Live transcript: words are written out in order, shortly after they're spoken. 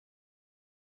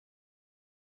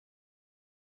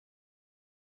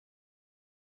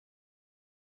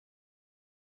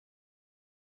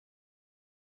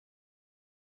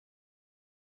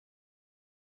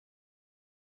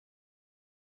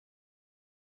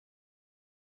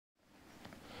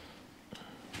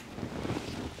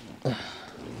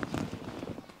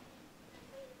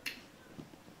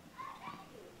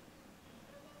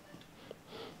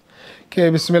Okay,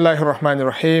 Bismillahir Rahmanir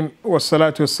Rahim.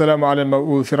 Wassalatu wassalamu ala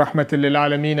al-mab'uth rahmatan lil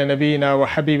alamin nabiyina wa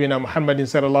habibina Muhammadin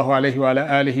sallallahu alayhi wa ala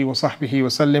alihi wa sahbihi wa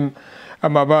sallim.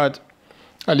 Amma ba'd.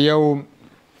 اليوم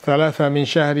 3 من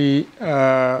شهر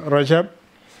رجب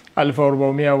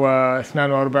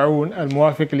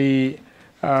 1442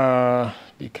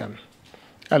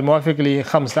 الموافق ل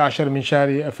 15 من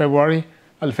شهر فبراير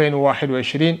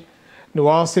 2021.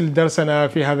 نواصل درسنا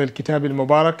في هذا الكتاب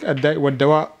المبارك الداء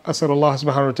والدواء. أسأل الله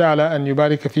سبحانه وتعالى أن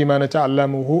يبارك فيما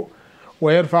نتعلمه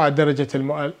ويرفع درجة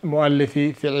المؤلف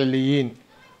في عليين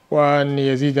وأن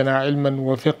يزيدنا علما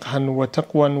وفقها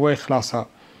وتقوى وإخلاصا.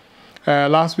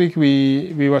 Last week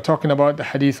we were talking about the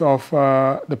hadith of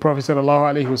the Prophet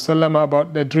ﷺ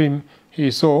about the dream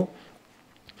he saw,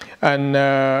 and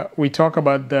we talk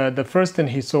about the first thing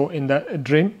he saw in that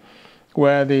dream,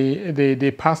 where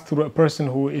they passed through a person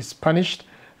who is punished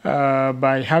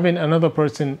by having another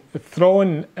person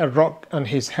throwing a rock on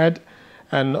his head.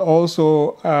 And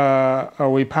also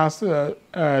we passed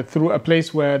through a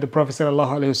place where the Prophet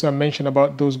ﷺ mentioned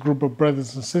about those group of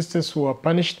brothers and sisters who are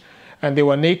punished and they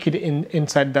were naked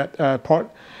inside that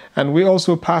pot. And we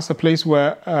also passed a place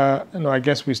where, I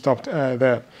guess we stopped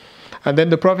there. And then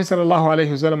the Prophet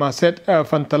ﷺ said,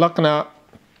 فَانْطَلَقْنَا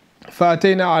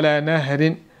فَأَتَيْنَا عَلَى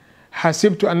نَهْرٍ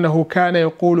حسبت أنه كان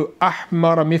يقول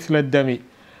أحمر مثل الدم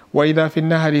وإذا في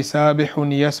النهر سابح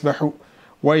يسبح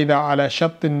وإذا على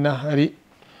شط النهر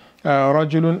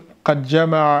رجل قد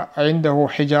جمع عنده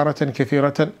حجارة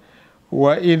كثيرة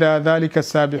وإذا ذلك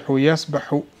السابح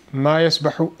يسبح ما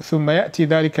يسبح ثم يأتي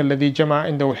ذلك الذي جمع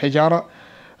عنده الحجارة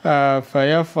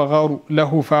فيفغر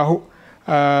له فاه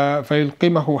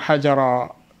فيلقمه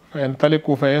حجرا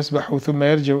فينطلق فيسبح ثم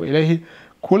يرجع إليه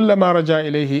كلما رجع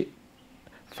إليه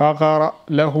فغر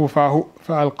له فاه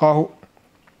فألقاه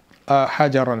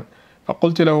حجرا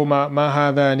فقلت له ما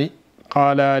هذان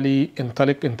قال لي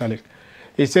انطلق.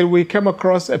 He said we came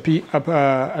across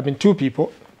two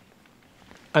people,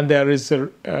 and there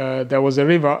was a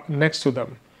river next to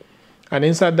them, and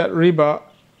inside that river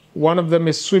one of them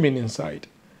is swimming inside,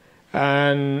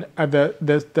 and at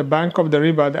the bank of the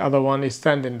river the other one is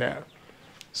standing there.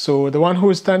 So the one who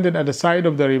is standing at the side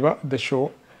of the river, the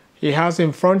shore, he has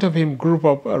in front of him a group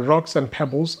of rocks and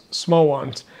pebbles, small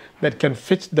ones, that can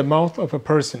fit the mouth of a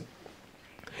person.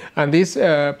 And these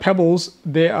pebbles,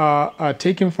 they are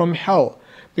taken from hell,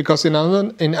 because in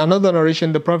another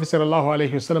narration, the Prophet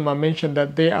ﷺ mentioned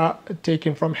that they are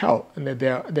taken from hell, and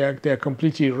that they are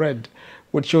completely red,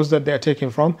 which shows that they are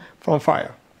taken from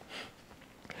fire.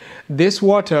 This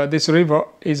water, this river,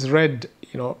 is red,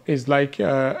 is like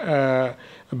a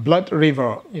blood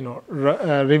river,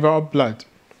 a river of blood.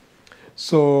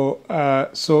 So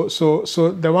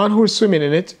the one who is swimming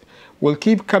in it will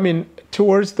keep coming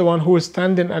towards the one who is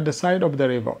standing at the side of the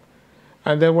river.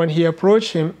 And then when he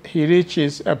approaches him, he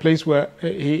reaches a place where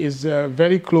he is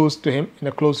very close to him, in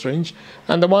a close range.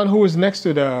 And the one who is next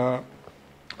to the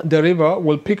river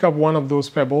will pick up one of those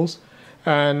pebbles,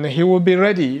 and he will be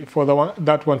ready for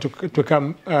that one to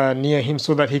come near him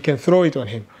so that he can throw it on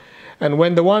him. And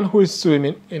when the one who is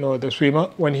swimming, the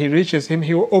swimmer, when he reaches him,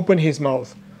 he will open his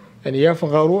mouth. And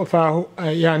يفغر فاه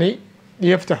يعني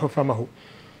يفتح فمه.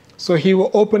 So he will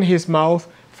open his mouth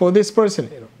for this person.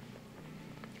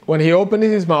 When he opens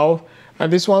his mouth,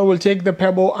 and this one will take the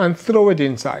pebble and throw it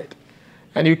inside.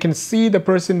 And you can see the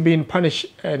person being punished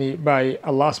by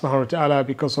Allah subhanahu wa ta'ala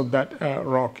because of that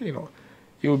rock. He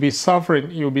will be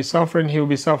suffering, he will be suffering.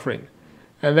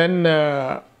 And then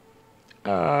at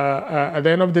the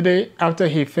end of the day, after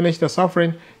he finished the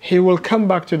suffering, he will come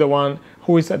back to the one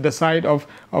who is at the side of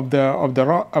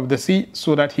the sea,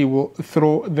 so that he will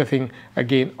throw the thing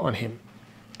again on him.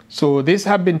 So this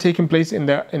had been taking place in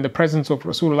the presence of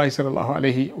Rasulullah sallallahu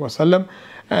alaihi wasallam,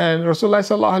 and Rasulullah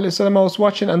sallallahu alaihi wasallam was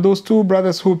watching, and those two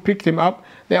brothers who picked him up,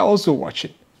 they are also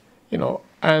watching,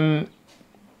 and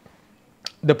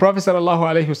the Prophet sallallahu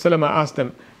alaihi wasallam asked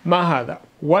them, "Ma hada?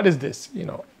 What is this?"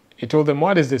 He told them,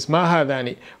 "What is this? Ma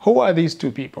hadani? Who are these two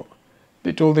people?"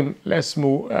 They told him, "Let's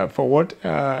move forward.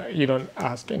 You don't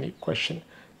ask any question."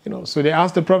 So they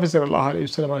asked the Prophet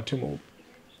ﷺ to move.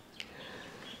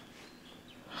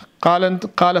 قال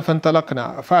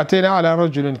فانطلقنا فأتينا على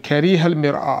رجل كريه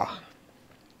المرآة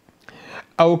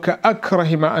أو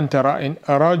كأكره ما أنت راء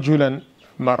رجلا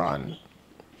مرأى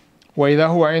وإذا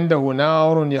هو عنده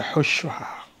نار يحشها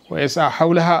ويسعى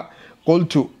حولها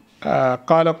قلت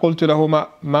له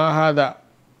ما هذا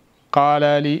قال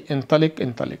لي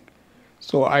انطلق.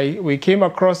 So we came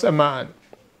across a man.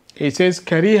 He says,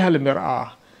 Karih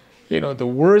al-mir'ah. The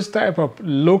worst type of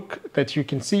look that you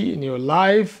can see in your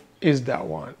life is that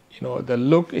one. The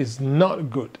look is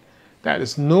not good. There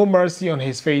is no mercy on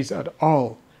his face at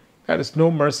all. There is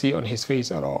no mercy on his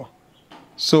face at all.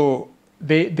 So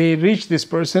they reached this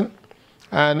person,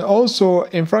 and also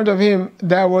in front of him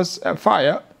there was a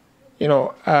fire,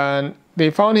 and they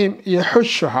found him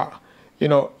يحشها,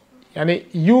 يعني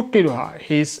يوقدها.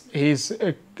 He's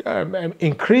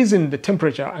increasing the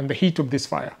temperature and the heat of this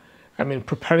fire. I mean,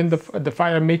 preparing the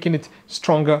fire, making it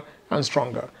stronger and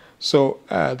stronger. So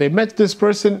they met this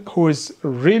person who is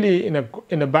really in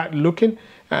a bad looking,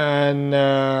 and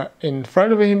in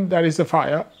front of him there is a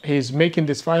fire. He's making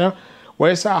this fire,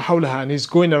 وَيَسْعَى حَوْلَهَا, and he's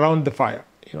going around the fire,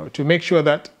 to make sure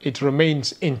that it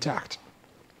remains intact.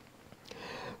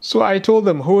 So I told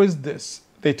them, who is this?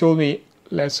 They told me,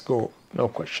 let's go, no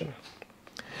question.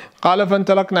 قال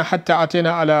فانطلقنا حتى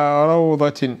أتينا على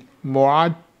روضة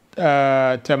معتمة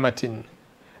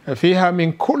فيها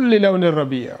من كل لون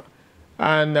الربيع.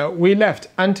 And we left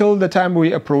until the time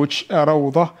we approached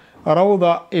Rawda.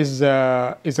 Rawda is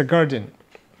a garden,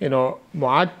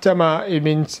 Mu'attama, it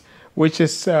means which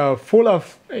is full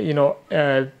of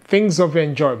things of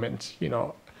enjoyment,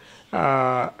 a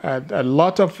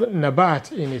lot of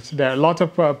nabat in it. There are a lot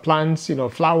of plants,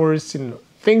 flowers,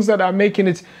 things that are making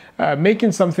it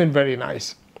making something very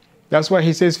nice. That's why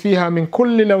he says fiha min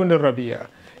kulli lawn al-rabi'a.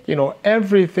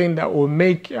 Everything that will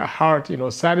make a heart,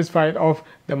 satisfied of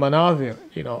the manazir,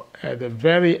 the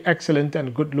very excellent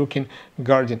and good looking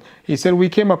garden. He said we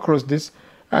came across this,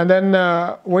 and then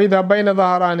وَإِذَا بَيْنَ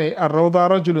ظَهْرَانِ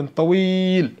الرَّوْضَى رَجُلٌ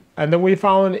طَوِيلٌ. And then we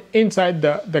found inside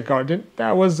the garden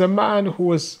there was a man who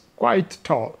was quite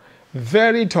tall,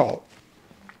 very tall.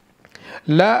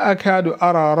 لَا أَكَادُ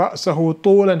أَرَى رَأْسَهُ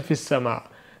طُولًا فِي السَّمَاءِ.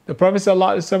 The Prophet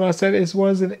ﷺ said it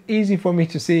wasn't easy for me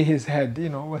to see his head,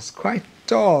 it was quite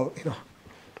tall,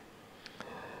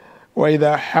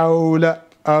 وَإِذَا حَوْلَ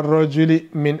الرَّجُلِ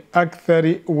مِنْ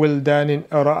أَكْثَرِ وِلْدَانٍ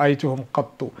رَأَيْتُهُمْ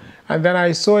قَطُّ. And then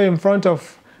I saw in front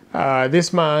of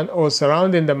this man, or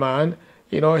surrounding the man,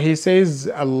 he says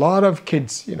a lot of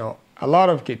kids, a lot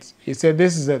of kids. He said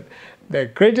this is the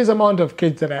greatest amount of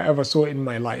kids that I ever saw in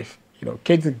my life.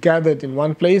 Kids gathered in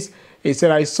one place. He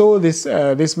said I saw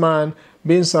this man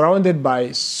being surrounded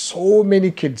by so many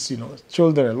kids,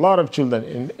 children, a lot of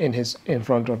children in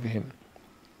front of him.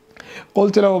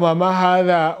 قلت له ما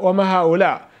هذا وما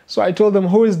هؤلاء. So I told them,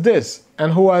 who is this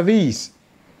and who are these?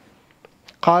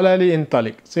 قال لي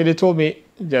انطلق. So they told me,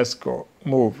 just go,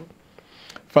 move.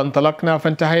 فانطلقنا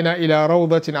فانتهينا إلى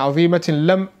روضة عظيمة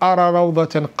لم أرى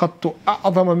روضة قط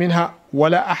أعظم منها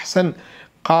ولا أحسن.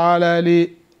 قال لي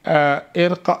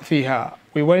ارقى فيها.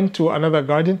 We went to another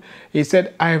garden. He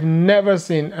said, I have never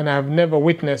seen and I have never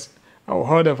witnessed or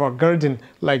heard of a garden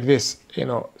like this.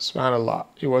 Subhanallah.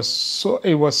 It was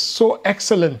so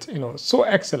excellent, so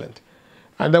excellent.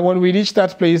 And then when we reached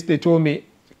that place, they told me,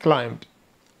 climb,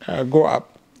 go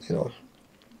up,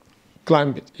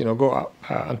 climb it, go up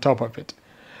on top of it.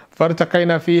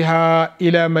 فارتقينا فيها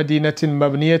إلى مدينة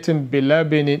مبنية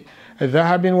بلبن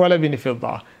ذهب ولبن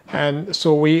فضة. And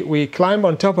so we climb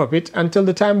on top of it until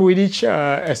the time we reach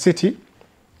a city.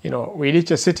 We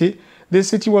reach a city. This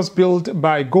city was built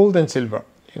by gold and silver.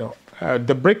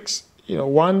 The bricks,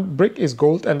 one brick is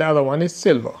gold and the other one is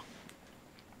silver.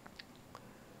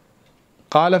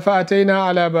 قال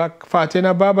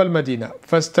فأتينا باب المدينة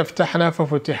فاستفتحنا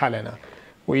ففتح لنا.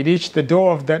 We reached the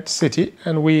door of that city,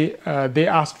 and they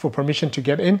asked for permission to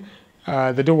get in.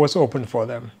 The door was open for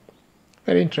them.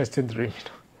 Very interesting dream.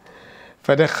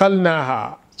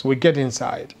 فدخلناها. So we get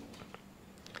inside.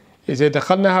 He said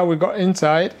دخلناها, we got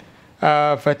inside.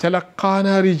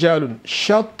 فتلقانا رجال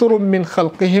شطر من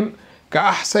خلقهم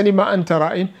كأحسن ما أنت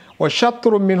رائن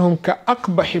وشطر منهم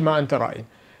كأقبح ما أنت رائن.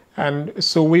 And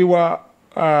so we were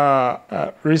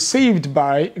received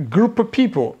by a group of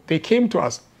people. They came to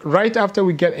us right after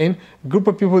we get in. Group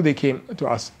of people, they came to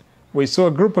us. We saw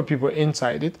a group of people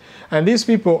inside it, and these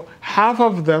people, half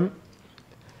of them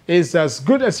is as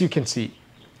good as you can see,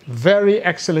 very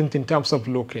excellent in terms of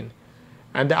looking,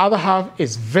 and the other half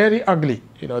is very ugly.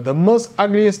 The most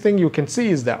ugliest thing you can see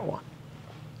is that one.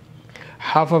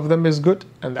 Half of them is good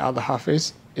and the other half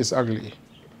is ugly.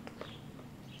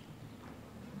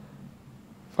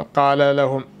 فقال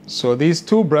لهم. So these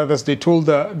two brothers, they told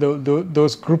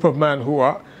those group of men who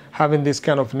are having this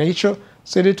kind of nature,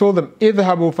 so they told them,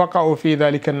 اذهبوا فقعوا في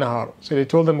ذلك النهار. So they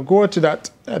told them, go to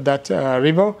that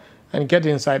river and get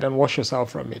inside and wash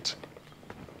yourself from it.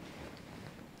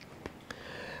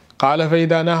 قال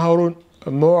فإذا نهر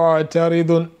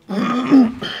معترض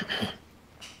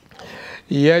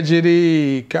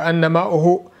يجري كأن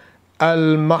ماؤه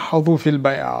المحض في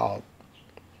البياض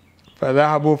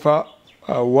فذهبوا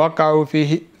فوقعوا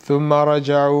فيه ثم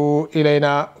رجعوا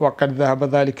إلينا وقد ذهب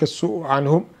ذلك السوء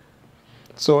عنهم.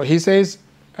 So he says,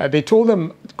 they told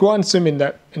them, go and swim in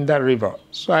that river.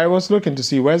 So I was looking to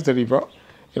see where's the river,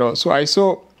 so I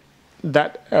saw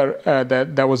that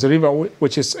there was a river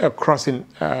which is crossing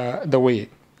the way.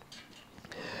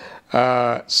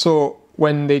 So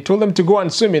when they told them to go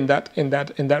and swim in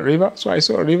that river, so I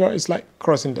saw a river is like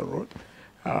crossing the road.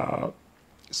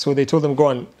 So they told them, go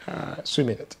and swim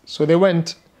in it. So they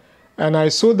went, and I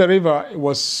saw the river. It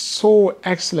was so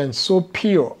excellent, so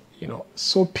pure,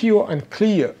 so pure and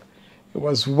clear. It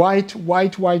was white,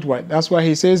 white, white, white. That's why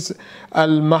he says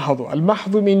al-mahdu.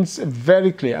 Al-mahdu means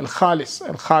very clear. Al-khalis,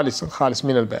 al-khalis, al-khalis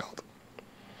min al-bayad.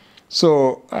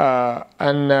 So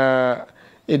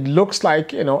it looks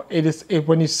like, it is.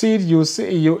 When you see it,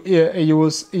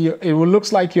 it will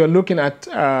looks like you're looking at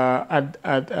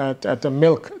the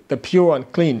milk, the pure and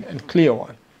clean and clear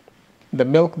one, the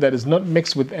milk that is not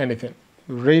mixed with anything,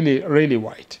 really, really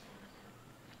white.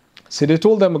 So they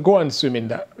told them, go and swim in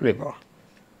that river.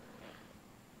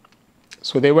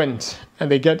 So they went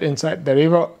and they get inside the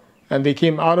river and they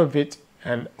came out of it,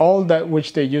 and all that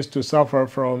which they used to suffer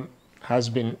from has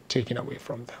been taken away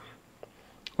from them.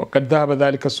 وَقَدْ ذَهَبَ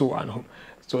ذَلِكَ سُوءٌ عَنْهُمْ.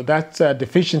 So that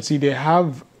deficiency they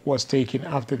have was taken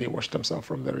after they washed themselves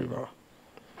from the river.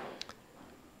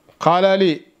 قَالَ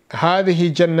لِي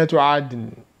هَذِهِ جَنَّةُ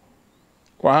عَدْنٍ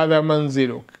وَهَذَا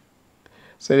مَنْزِلُكَ.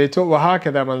 So they told,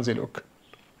 وَهَكَذَا مَنْزِلُكَ.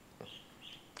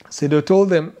 So they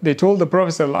told the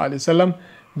Prophet ﷺ,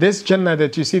 this Jannah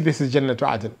that you see, this is Jannah to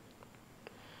Adn.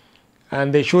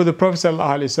 And they show the Prophet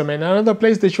ﷺ in another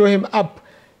place, they show him up,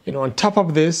 on top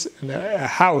of this, a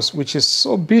house which is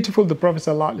so beautiful. The Prophet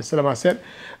ﷺ said,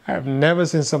 I have never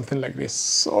seen something like this,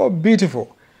 so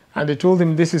beautiful. And they told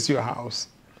him, this is your house.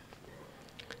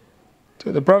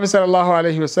 So the Prophet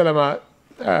ﷺ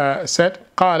said,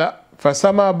 قال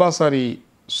فسما بصري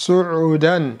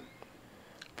سعودا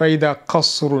فإذا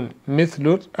قصر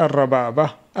مثل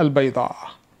الربابة البيضاء.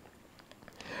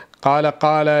 قال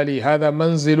لي هذا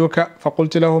منزلك.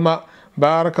 فقلت لهما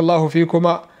بارك الله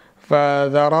فيكما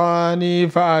فذراني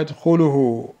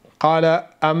فأدخله. قال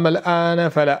أما الآن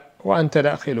فلا وأنت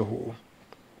داخله.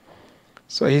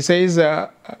 So he says,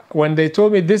 when they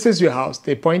told me this is your house,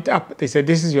 they point up, they said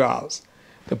this is your house.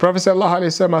 The Prophet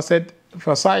ﷺ said,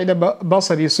 فصعد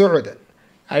بصري صعدا.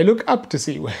 I look up to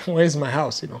see where is my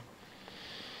house,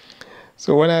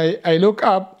 So when I look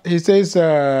up, he says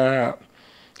صعدا.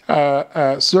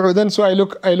 So I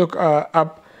look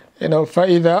up,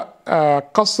 فإذا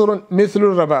قصر مثل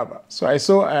الربابة. So I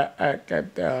saw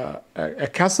a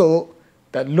castle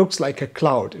that looks like a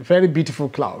cloud, very beautiful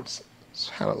clouds.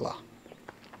 Subhanallah.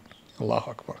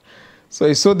 Allahu Akbar. So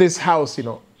he saw this house,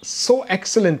 so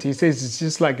excellent. He says it's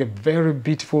just like a very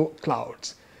beautiful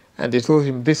clouds. And they told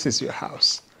him, this is your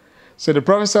house. So the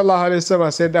Prophet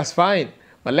ﷺ said, that's fine,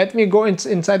 but let me go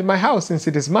inside my house since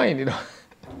it is mine,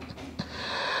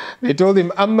 They told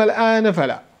him, أَمَّا الْآنَ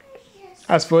فَلَا.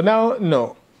 As for now,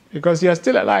 no. Because you are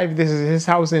still alive, this is his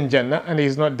house in Jannah, and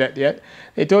he's not dead yet.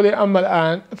 They told him, أَمَّا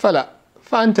الْآنَ فَلَا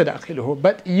فَأَنْتَ دَاخِلُهُ.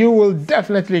 But you will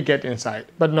definitely get inside,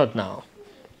 but not now.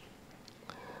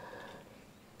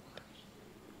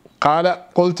 قال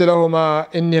قلت لهما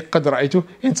إني قد رأيته.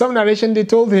 In some narration they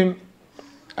told him,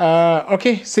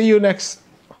 okay, see you next.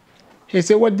 He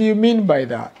said, what do you mean by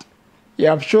that? You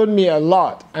have shown me a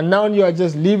lot and now you are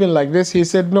just leaving like this. He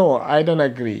said, no, I don't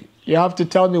agree. You have to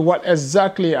tell me what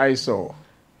exactly I saw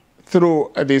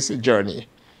through this journey.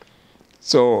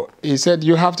 So he said,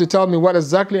 you have to tell me what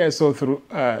exactly I saw through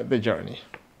the journey.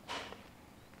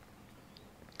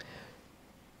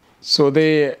 So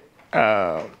they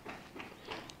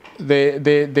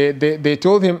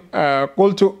told him,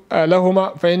 قلت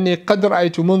لهما فإني قد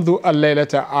رأيت منذ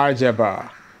الليلة عجبا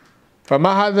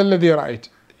فما هذا الذي رأيت.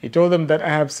 He told them that I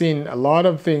have seen a lot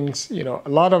of things, a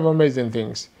lot of amazing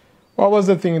things. What was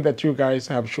the thing that you guys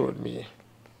have showed me?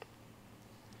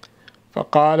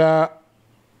 فقال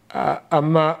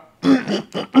أما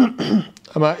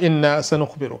إنا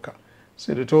سنخبرك.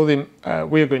 So they told him,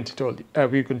 we're going to tell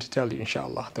you,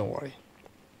 inshallah, don't worry.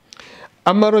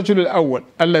 أما الرجل الأول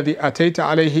الذي أتيت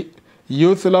عليه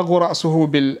يثلغ رأسه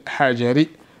بالحجر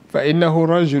فإنه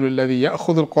الرجل الذي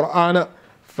يأخذ القرآن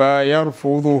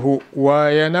فيرفضه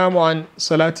وينام عن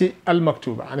صلاة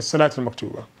المكتوبة عن الصلاة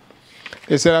المكتوبة.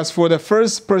 They said, as for the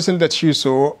first person that you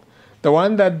saw, the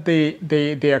one that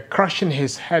they are crushing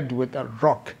his head with a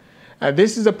rock,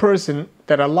 this is a person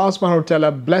that Allah subhanahu wa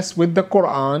ta'ala blessed with the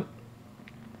Quran,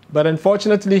 but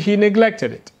unfortunately he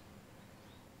neglected it.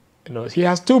 He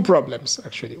has two problems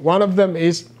actually. One of them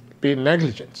is being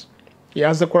negligent. He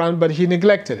has the Quran, but he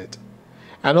neglected it.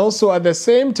 And also at the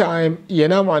same time,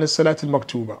 ينام عن الصلاة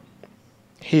المكتوبة.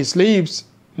 He sleeps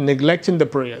neglecting the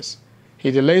prayers. He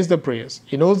delays the prayers.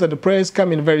 He knows that the prayer is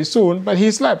coming very soon, but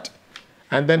he slept.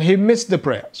 And then he missed the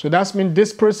prayer. So that's mean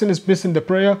this person is missing the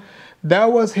prayer.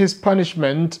 That was his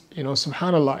punishment.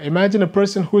 Subhanallah. Imagine a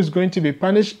person who is going to be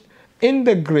punished in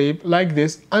the grave like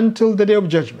this until the day of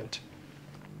judgment.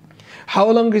 How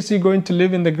long is he going to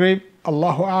live in the grave?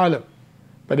 Allahu A'lam.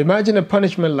 But imagine a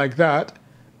punishment like that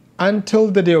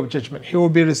until the day of judgment. He will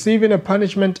be receiving a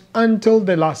punishment until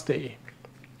the last day.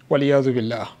 Waliyadu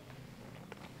billah.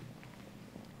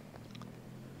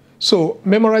 So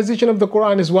memorization of the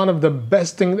Quran is one of the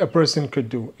best things a person could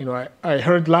do. I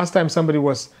heard last time somebody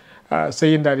was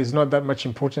saying that it's not that much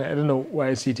important. I don't know where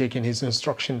is he taking his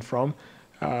instruction from.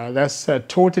 That's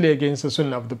totally against the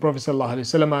sunnah of the Prophet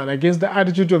ﷺ and against the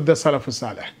attitude of the Salafus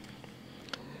Salih.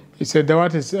 He said that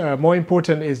what is more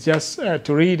important is just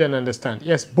to read and understand.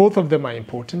 Yes, both of them are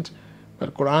important,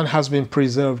 but Quran has been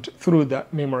preserved through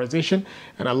that memorization,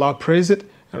 and Allah praised it,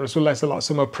 and Rasulullah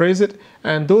ﷺ praised it.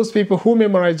 And those people who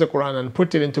memorize the Quran and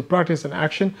put it into practice and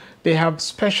action, they have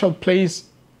special place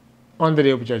on the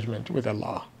day of judgment with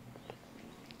Allah.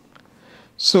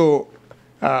 So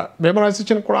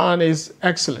memorization of Quran is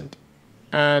excellent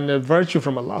and a virtue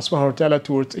from Allah subhanahu wa ta'ala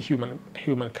towards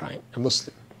humankind, a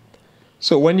Muslim.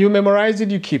 So when you memorize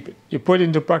it, you keep it. You put it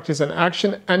into practice and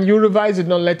action, and you revise it,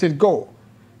 don't let it go.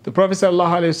 The Prophet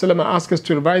ﷺ asked us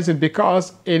to revise it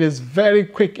because it is very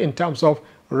quick in terms of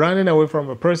running away from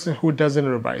a person who doesn't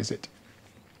revise it.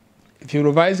 If you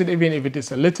revise it, even if it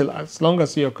is a little, as long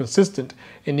as you're consistent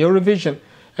in your revision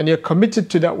and you're committed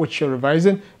to that which you're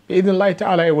revising, bi'idhnillahi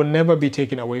ta'ala, it will never be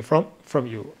taken away from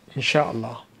you,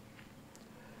 inshallah.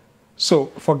 So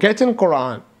forgetting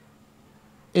Quran,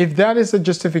 if that is a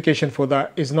justification for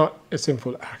that, is not a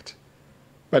sinful act.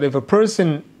 But if a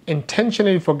person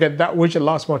intentionally forget that which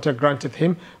Allah subhanahu wa ta'ala granted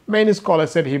him, many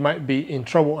scholars said he might be in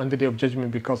trouble on the day of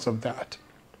judgment because of that.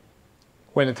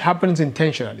 When it happens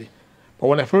intentionally. But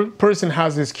when a person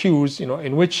has these cues,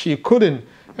 in which he couldn't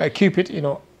keep it,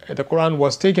 the Quran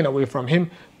was taken away from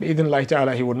him, bi'idhnillahi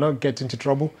ta'ala, he would not get into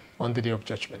trouble on the day of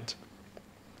judgment.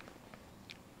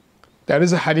 There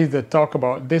is a hadith that talk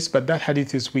about this, but that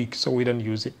hadith is weak, so we don't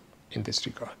use it in this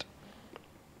regard.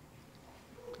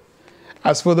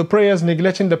 As for the prayers,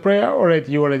 neglecting the prayer,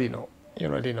 you already know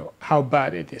how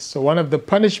bad it is. So one of the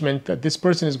punishment that this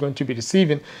person is going to be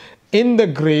receiving in the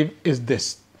grave is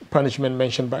this punishment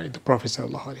mentioned by the Prophet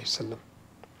sallallahu alaihi wasallam.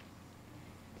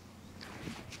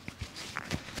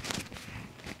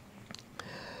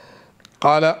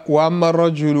 قال وأما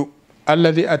الرجل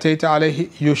الذي أتيت عليه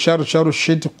يشرشر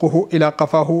شدقه إلى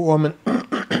قفاه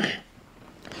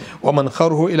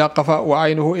ومنخره إلى قفاه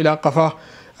وعينه إلى قفاه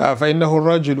فإنه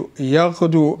الرجل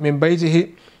يغدو من بيته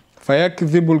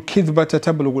فيكذب الكذبة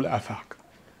تبلغ الآفاق.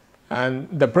 And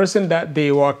the person that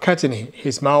they were cutting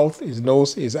his mouth, his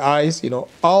nose, his eyes,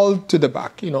 all to the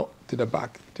back, to the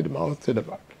back, to the mouth, to the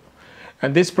back.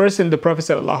 And this person, the Prophet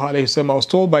ﷺ, was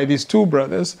told by these two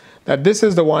brothers that this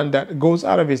is the one that goes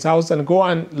out of his house and go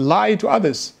and lie to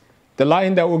others. The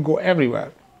lying that will go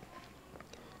everywhere.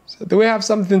 So do we have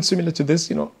something similar to this?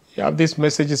 You have these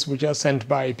messages which are sent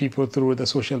by people through the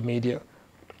social media.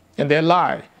 And they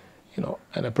lie,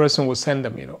 and a person will send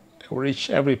them, it will reach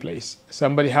every place.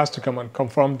 Somebody has to come and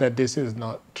confirm that this is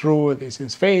not true, this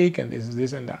is fake, and this is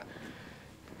this and that.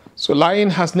 So lying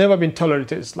has never been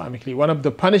tolerated Islamically. One of the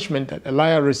punishment that a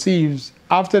liar receives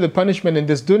after the punishment in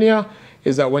this dunya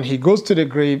is that when he goes to the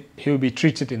grave, he will be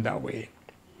treated in that way.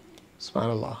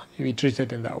 SubhanAllah, he will be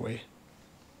treated in that way.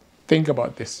 Think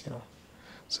about this,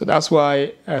 So that's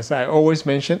why, as I always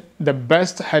mention, the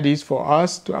best hadith for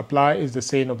us to apply is the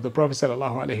saying of the Prophet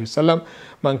sallallahu alaihi wasallam,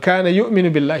 "Man kana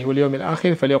yu'minu billahi wal yawmil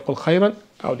akhir falyaqul khayran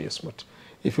aw liyasmut."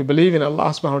 If you believe in Allah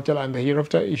subhanahu wa ta'ala and the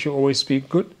hereafter, you should always speak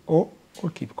good or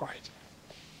keep quiet.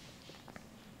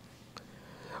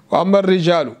 وأما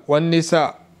الرجال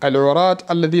والنساء العراة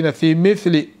الذين في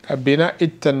مثل بناء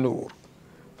التنور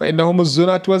فإنهم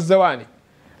الزنات والزواني.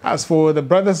 As for the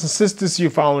brothers and sisters you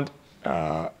found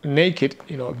naked,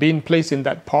 being placed in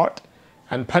that pot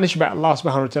and punished by Allah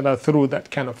subhanahu wa ta'ala through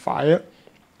that kind of fire,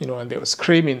 and they were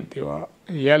screaming, they were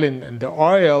yelling, and the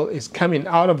oil is coming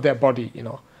out of their body,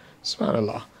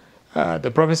 subhanAllah.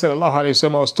 The Prophet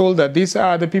ﷺ was told that these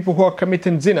are the people who are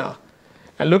committing zina.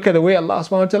 And look at the way Allah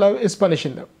subhanahu wa ta'ala is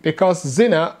punishing them. Because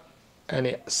zina and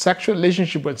a sexual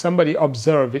relationship, when somebody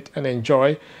observe it and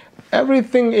enjoy,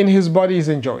 everything in his body is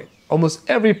enjoying. Almost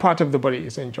every part of the body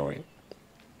is enjoying.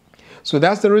 So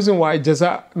that's the reason why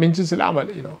jaza min jinsil amal,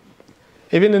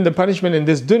 Even in the punishment in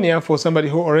this dunya for somebody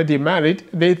who already married,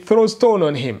 they throw stone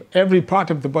on him. Every part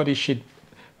of the body should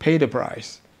pay the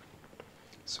price.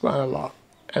 SubhanAllah.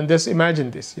 And just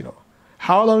imagine this,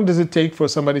 How long does it take for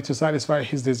somebody to satisfy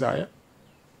his desire?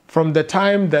 from the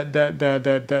time that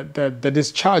the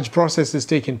discharge process is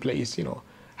taking place, you know.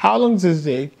 How long does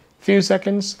it take? Few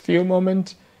seconds, few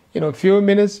moments, you know, few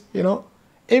minutes, you know.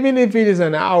 Even if it is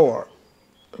an hour,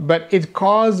 but it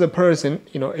caused the person,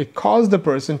 you know, it caused the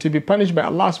person to be punished by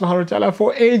Allah subhanahu wa ta'ala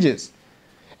for ages.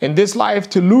 In this life,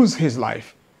 to lose his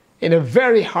life in a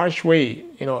very harsh way,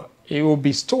 you know, he will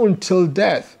be stoned till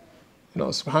death, you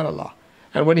know, subhanallah.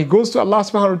 And when he goes to Allah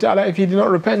subhanahu wa ta'ala, if he did not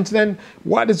repent, then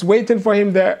what is waiting for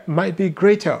him there might be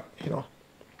greater, you know.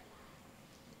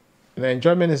 The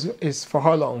enjoyment is for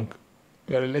how long?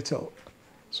 Very little.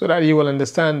 So that you will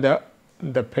understand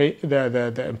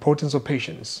the importance of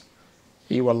patience.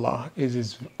 Wallah, it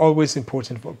is always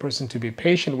important for a person to be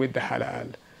patient with the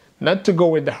halal, not to go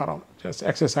with the haram. Just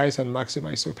exercise and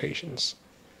maximize your patience.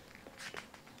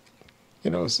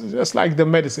 You know, just like the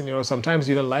medicine, you know, sometimes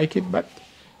you don't like it, but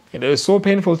you know, it's so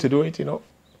painful to do it, you know.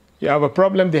 You have a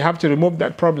problem, they have to remove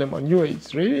that problem on you.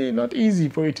 It's really not easy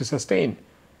for you to sustain.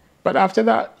 But after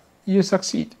that, you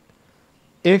succeed.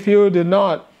 If you do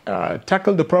not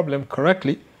tackle the problem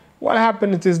correctly, what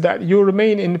happens is that you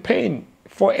remain in pain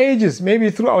for ages, maybe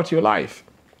throughout your life.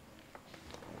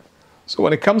 So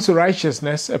when it comes to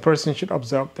righteousness, a person should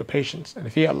observe the patience and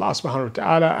fear Allah subhanahu wa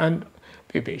ta'ala and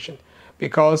be patient.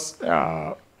 Because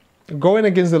going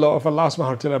against the law of Allah subhanahu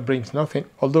wa ta'ala brings nothing.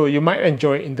 Although you might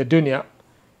enjoy it in the dunya,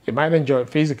 you might enjoy it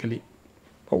physically,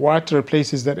 but what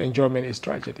replaces that enjoyment is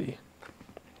tragedy.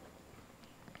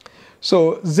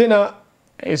 So zina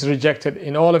is rejected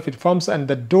in all of its forms, and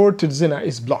the door to zina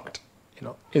is blocked, you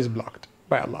know, is blocked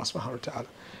by Allah subhanahu wa ta'ala.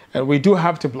 And we do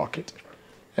have to block it.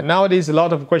 And nowadays a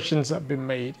lot of questions have been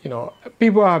made, you know,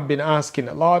 people have been asking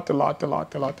a lot,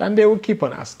 and they will keep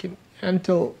on asking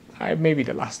until maybe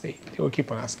the last day. They will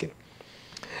keep on asking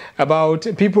about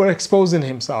people exposing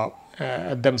themselves,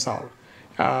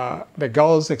 the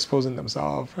girls exposing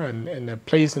themselves, and in a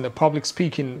place in the public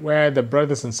speaking where the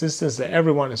brothers and sisters, that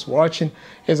everyone is watching.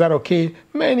 Is that okay?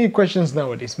 Many questions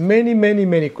nowadays.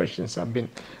 Many questions have been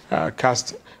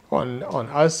cast on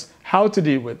us. How to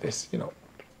deal with this? You know,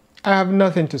 I have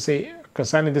nothing to say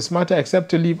concerning this matter except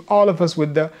to leave all of us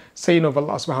with the saying of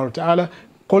Allah subhanahu wa ta'ala,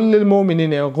 قُلْ لِلْمُؤْمِنِينَ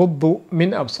يَغُضُّوا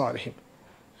مِنْ أَبْصَارِهِمْ.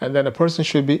 And then a person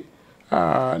should be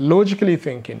logically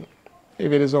thinking,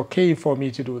 if it is okay for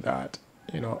me to do that,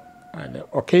 you know, and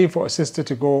okay for a sister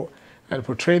to go and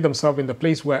portray themselves in the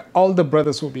place where all the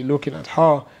brothers will be looking at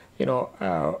her, you know,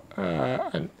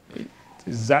 and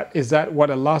is that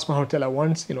what Allah subhanahu wa ta'ala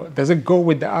wants? You know, does it go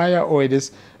with the ayah or it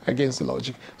is against the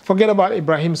logic? Forget about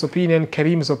Ibrahim's opinion,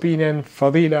 Kareem's opinion,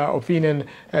 Fadila opinion,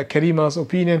 Kareema's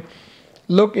opinion.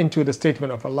 Look into the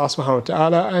statement of Allah subhanahu wa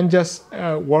ta'ala and just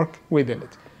work within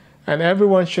it. And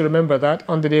everyone should remember that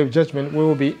on the day of judgment, we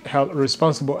will be held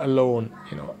responsible alone,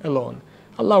 you know, alone.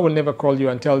 Allah will never call you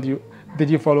and tell you, did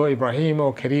you follow Ibrahim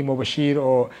or Kareem or Bashir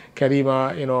or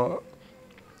Kareema, you know,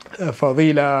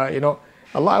 Fadila, you know.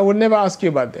 Allah will never ask you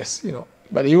about this, you know.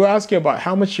 But He will ask you about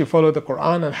how much you follow the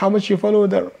Quran and how much you follow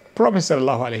the Prophet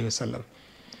sallallahu alaihi wasallam.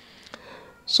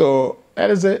 So that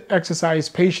is an exercise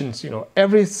patience, you know.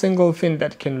 Every single thing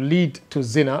that can lead to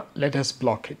zina, let us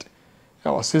block it.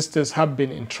 Our sisters have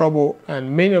been in trouble,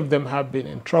 and many of them have been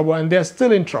in trouble, and they are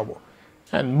still in trouble.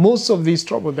 And most of these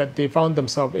trouble that they found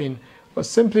themselves in was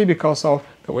simply because of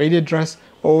the way they dress,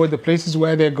 or the places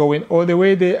where they're going, or the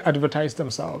way they advertise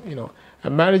themselves, you know.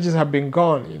 And marriages have been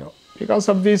gone, you know, because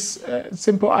of this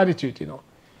simple attitude, you know.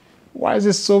 Why is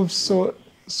this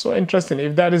so interesting?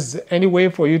 If that is any way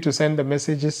for you to send the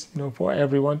messages, you know, for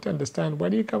everyone to understand, why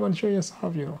do you come and show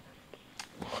yourself, you know?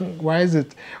 Why is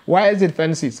it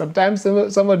fancy? Sometimes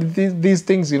some of these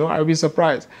things, you know, I'll be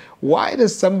surprised. Why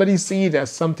does somebody see it as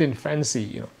something fancy,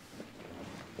 you know?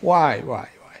 Why?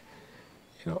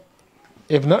 You know,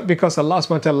 if not because Allah subhanahu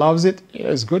wa ta'ala loves it, you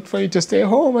know, it's good for you to stay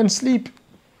home and sleep.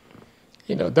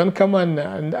 You know, don't come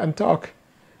and talk.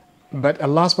 But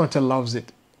Allah subhanahu wa ta'ala loves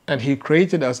it. And He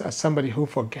created us as somebody who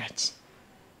forgets.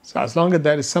 So as long as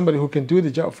there is somebody who can do the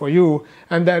job for you,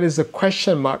 and there is a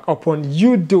question mark upon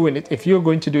you doing it, if you're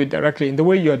going to do it directly in the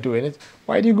way you're doing it,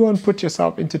 why do you go and put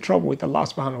yourself into trouble with Allah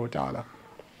subhanahu wa ta'ala?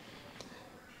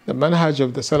 The manhaj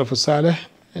of the Salaf al-Salih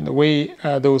and the way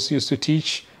those used to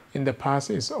teach in the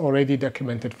past is already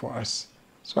documented for us.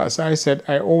 So as I said,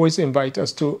 I always invite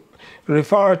us to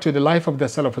refer to the life of the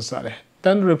Salaf al-Salih.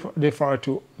 Don't refer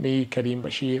to me, Kareem,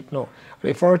 Bashir. No,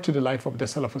 refer to the life of the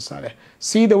Salaf al-Salih.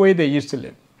 See the way they used to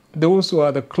live. Those who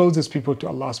are the closest people to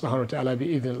Allah subhanahu wa ta'ala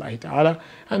bi-idhnillahi ta'ala,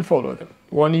 and follow them.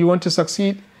 When you want to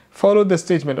succeed, follow the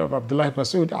statement of Abdullah ibn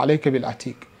Mas'ud, alayka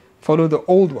bil-atiq. Follow the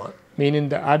old one, meaning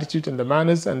the attitude and the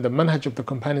manners and the manhaj of the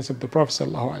companions of the Prophet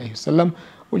sallallahu alaihi wasallam,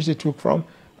 which they took from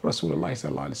Rasulullah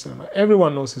sallallahu alaihi wasallam.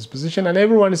 Everyone knows his position and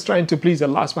everyone is trying to please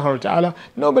Allah subhanahu wa ta'ala.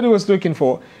 Nobody was looking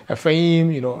for a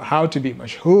fame, how to be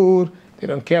mashhoor. They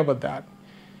don't care about that.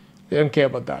 They don't care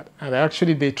about that. And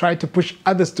actually they try to push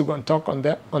others to go and talk on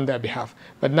their behalf.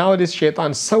 But nowadays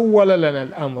shaitan sawwala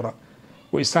lana al-amra.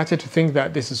 We started to think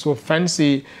that this is so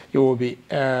fancy. You will be,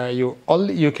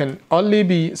 you can only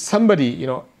be somebody,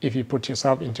 if you put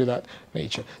yourself into that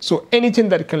nature. So anything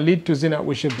that can lead to zina,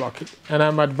 we should block it. And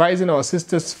I'm advising our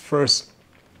sisters first,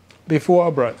 before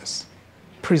our brothers.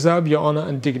 Preserve your honor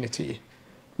and dignity.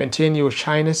 Maintain your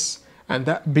shyness, and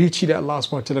that beauty that Allah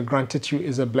subhanahu wa ta'ala granted you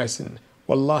is a blessing.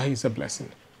 Wallahi, is a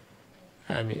blessing.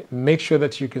 I mean, make sure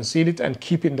that you conceal it and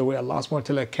keep it the way Allah subhanahu wa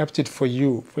ta'ala kept it for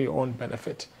you, for your own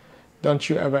benefit. Don't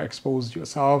you ever expose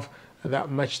yourself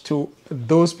that much to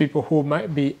those people who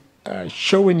might be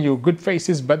showing you good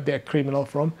faces, but they're criminal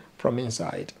from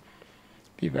inside.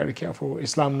 Be very careful.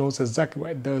 Islam knows exactly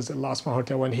what it does. Allah subhanahu wa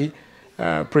ta'ala, when He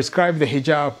prescribed the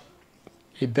hijab,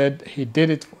 He did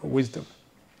it for wisdom.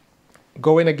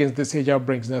 Going against this hijab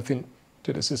brings nothing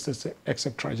to the sisters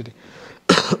except tragedy.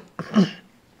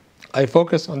 I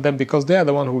focus on them because they are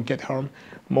the one who get harmed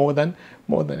more than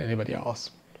anybody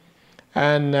else.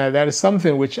 And that is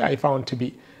something which I found to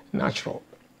be natural.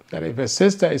 That if a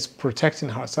sister is protecting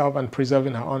herself and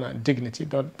preserving her honor and dignity,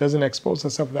 doesn't expose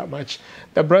herself that much,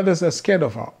 the brothers are scared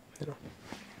of her.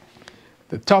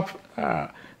 The top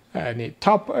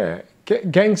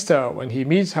gangster, when he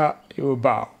meets her, he will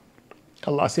bow.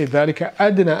 Allah says, ذَلِكَ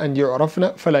أَدْنَا أَنْ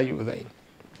يُعْرَفْنَا فَلَا يُؤْذَيْنَ.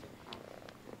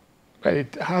 But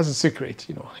it has a secret,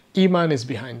 Iman is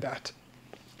behind that.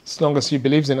 As long as she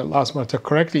believes in Allah subhanahu wa ta'ala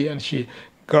correctly and she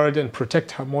guard and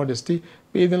protect her modesty,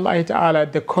 bi'idhnillahi ta'ala,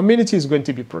 the community is going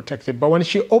to be protected. But when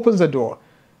she opens the door,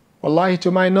 wallahi, to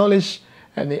my knowledge,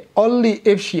 and only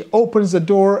if she opens the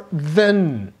door,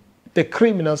 then the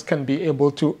criminals can be able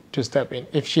to step in.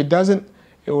 If she doesn't,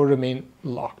 it will remain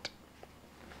locked.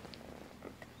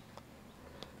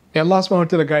 May Allah subhanahu wa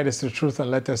ta'ala guide us to the truth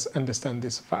and let us understand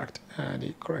this fact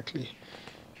correctly.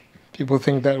 People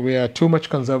think that we are too much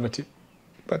conservative.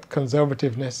 But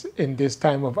conservativeness in this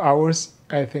time of ours,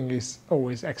 I think, is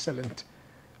always excellent.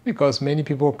 Because many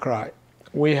people cry.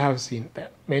 We have seen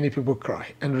that. Many people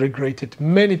cry and regret it.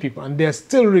 Many people. And they are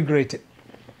still regret it.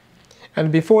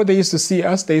 And before they used to see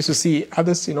us, they used to see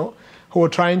others, who were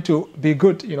trying to be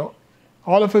good,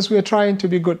 All of us, we are trying to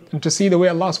be good. And to see the way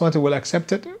Allah subhanahu wa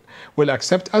ta'ala will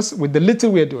accept us with the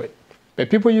little we are doing. But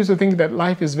people used to think that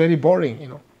life is very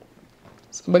boring,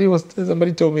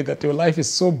 Somebody told me that your life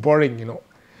is so boring,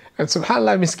 And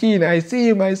subhanAllah, miskeen, I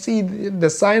see the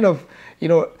sign of,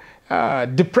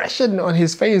 depression on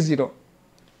his face,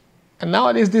 And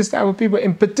nowadays, this type of people,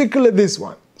 in particular this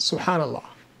one, subhanAllah,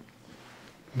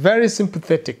 very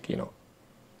sympathetic,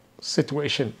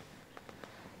 situation.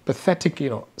 Pathetic,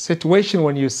 situation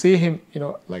when you see him,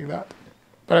 like that.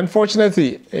 But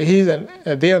unfortunately,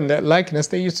 they on that likeness,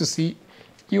 they used to see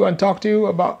you and talk to you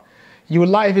about your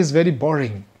life is very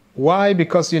boring. Why?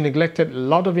 Because you neglected a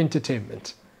lot of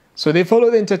entertainment. So they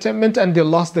followed the entertainment and they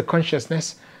lost the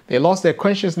consciousness. They lost their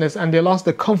consciousness and they lost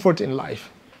the comfort in life.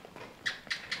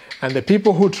 And the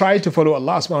people who try to follow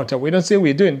Allah subhanahu wa ta'ala, we don't say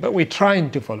we're doing, but we're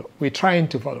trying to follow. We're trying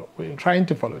to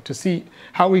follow to see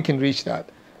how we can reach that.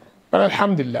 But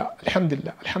alhamdulillah,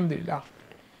 alhamdulillah, alhamdulillah,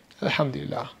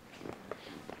 alhamdulillah.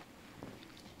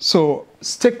 So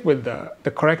stick with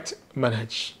the correct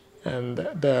manhaj and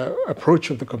the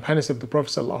approach of the companions of the Prophet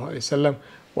sallallahu alaihi wasallam.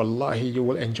 Wallahi, you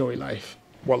will enjoy life.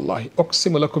 Wallahi,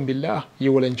 uqsimu lakum billah,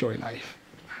 you will enjoy life.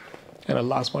 And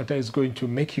Allah subhanahu wa ta'ala is going to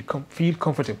make you feel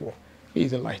comfortable.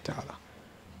 Bi'idhnillahi ta'ala.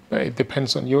 But it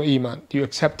depends on your iman. Do you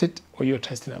accept it or you're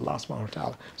testing Allah subhanahu wa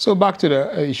ta'ala? So back to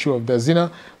the issue of the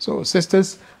zina. So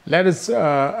sisters, let us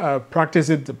practice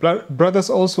it. The brothers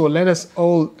also, let us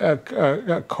all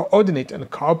coordinate and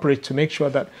cooperate to make sure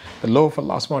that the law of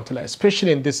Allah subhanahu wa ta'ala,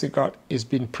 especially in this regard, is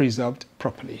being preserved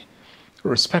properly.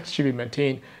 Respect should be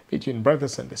maintained between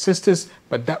brothers and the sisters,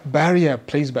 but that barrier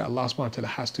placed by Allah subhanahu wa ta'ala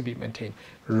has to be maintained.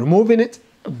 Removing it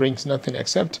brings nothing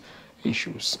except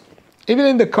issues. Even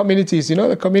in the communities,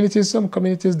 some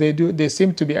communities, they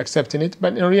seem to be accepting it,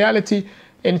 but in reality,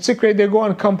 in secret, they go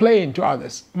and complain to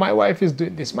others. My wife is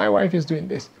doing this, my wife is doing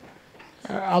this.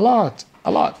 A lot.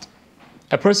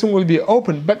 A person will be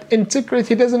open, but in secret,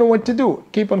 he doesn't know what to do.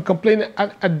 Keep on complaining.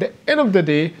 At the end of the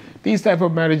day, these type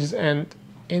of marriages end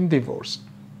in divorce.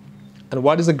 And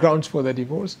what is the grounds for the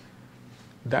divorce?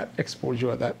 That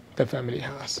exposure that the family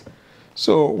has.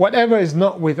 So whatever is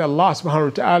not with Allah subhanahu wa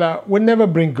ta'ala will never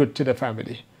bring good to the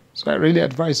family. So I really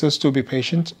advise us to be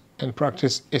patient and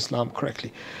practice Islam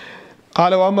correctly.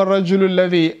 قال وأما الرجل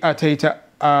الذي أتيت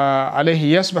عليه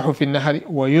يسبح في النهر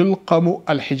ويلقم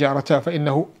الحجارة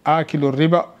فإنه آكل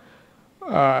الربا.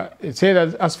 It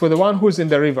says that as for the one who is in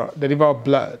the river of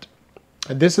blood,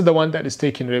 this is the one that is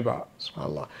taking riba.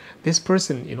 SubhanAllah. This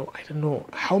person, I don't know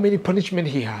how many punishment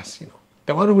he has.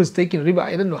 The one who is taking riba,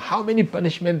 I don't know how many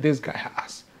punishment this guy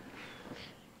has.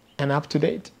 And up to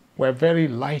date, we're very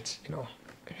light,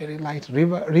 very light.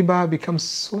 Riba becomes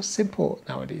so simple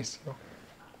nowadays.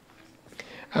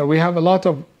 And we have a lot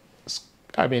of,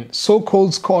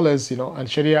 so-called scholars, and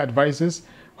Sharia advisors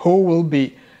who will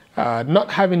be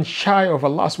not having shy of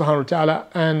Allah subhanahu wa ta'ala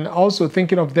and also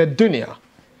thinking of their dunya.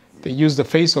 They use the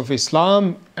face of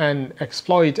Islam and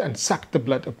exploit and suck the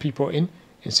blood of people in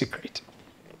secret.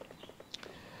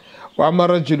 وَأَمَّا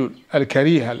الرَّجُلُ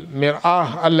الْكَرِيهَ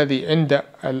الْمِرْآهِ الَّذِي عِنْدَ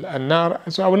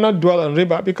النَّارِ. So I will not dwell on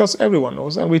riba because everyone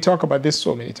knows, and we talk about this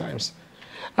so many times.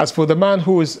 As for the man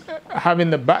who is having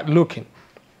the bad looking,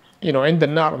 in the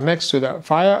nar, next to the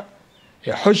fire,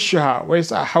 يَحُشُّهَا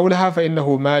وَيَسْعَى حَوْلَهَا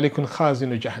فَإِنَّهُ مَالِكٌ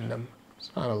خَازِنُ جَهَنَّمْ.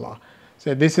 SubhanAllah.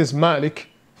 So this is Malik,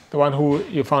 the one who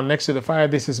you found next to the fire.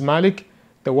 This is Malik,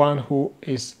 the one who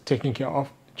is taking care of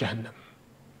Jahannam.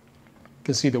 You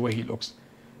can see the way he looks.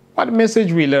 What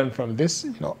message we learn from this?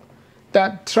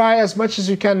 That try as much as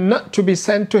you can not to be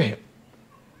sent to him.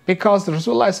 Because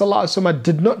Rasulullah sallallahu alaihi wasallam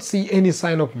did not see any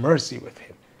sign of mercy with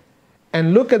him.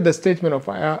 And look at the statement of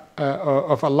Allah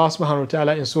subhanahu wa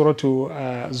ta'ala in Surah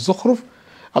Zukhruf.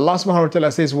 Allah subhanahu wa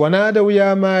ta'ala says, وَنَادَوْا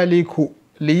يَا مَالِكُ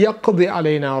لِيَقْضِ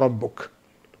عَلَيْنَا رَبُّكَ.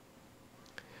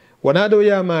 وَنَادَوْا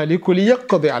يَا مَالِكُ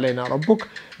لِيَقْضِ عَلَيْنَا رَبُّكَ.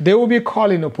 They will be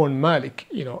calling upon Malik,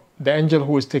 the angel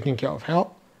who is taking care of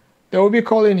hell. They will be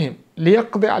calling him,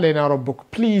 لِيَقْضِ عَلَيْنَا رَبُّكَ.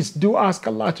 Please do ask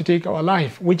Allah to take our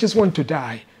life. We just want to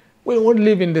die. We don't want to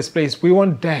live in this place. We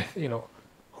want death,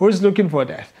 Who is looking for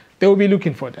death? They will be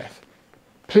looking for death.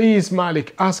 Please,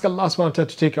 Malik, ask Allah subhanahu wa ta'ala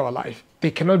to take our life.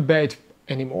 They cannot bear it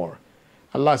anymore.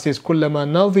 Allah says, كُلَّمَا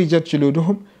نَضِجَتْ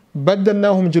جُلُودُهُمْ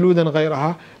بَدَّلْنَاهُمْ جُلُودًا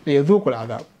غَيْرَهَا لِيَذُوقُوا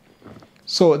الْعَذَابَ.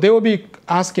 So they will be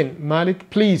asking, Malik,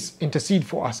 please intercede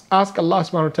for us. Ask Allah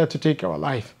subhanahu wa ta'ala to take our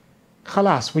life.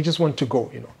 Khalas, we just want to go,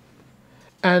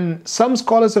 And some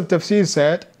scholars of tafsir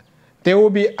said, they will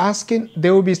be asking,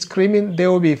 they will be screaming, they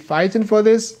will be fighting for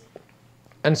this.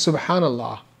 And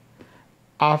subhanallah,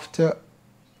 after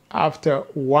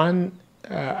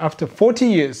 40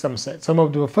 years, some said, some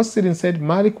of the Mufassirin said,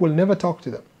 Malik will never talk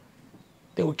to them.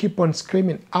 They will keep on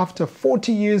screaming. After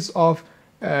 40 years of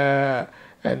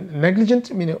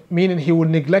negligent, meaning he will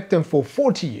neglect them for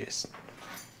 40 years.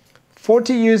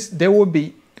 40 years they will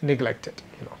be neglected,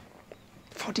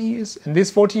 40 years. And these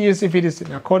 40 years, if it is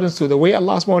in accordance to the way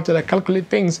Allah subhanahu wa ta'ala calculate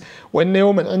things, وَإِنَّ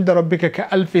يَوْمًا عِنْدَ رَبِّكَ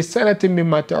كَأَلْفِ سَنَةٍ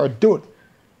مِمَّا تَعُدُّونَ.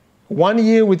 1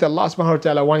 year with Allah subhanahu wa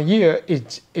ta'ala, 1 year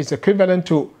is equivalent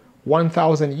to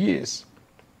 1,000 years,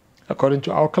 according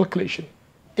to our calculation.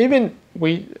 Even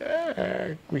we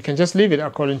can just leave it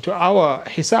according to our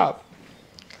hisab.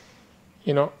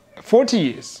 40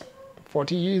 years.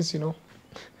 40 years,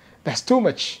 that's too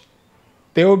much.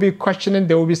 They will be questioning,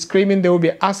 they will be screaming, they will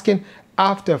be asking.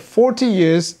 After 40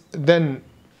 years, then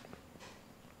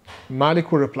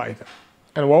Malik will reply them.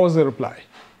 And what was the reply?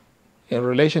 In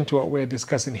relation to what we're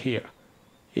discussing here.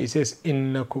 He says,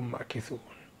 إِنَّكُمْ مَاكِثُونَ.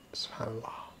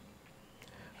 SubhanAllah.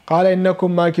 قال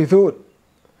إنكم ماكثون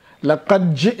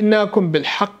لقد جئناكم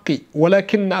بالحق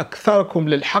ولكن أكثركم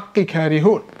للحق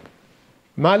كارهون.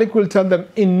 Malik will tell them,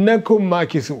 إنكم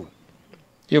ماكثون.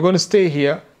 You're going to stay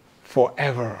here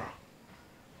forever.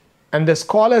 And the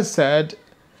scholars said,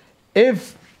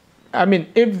 if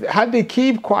had they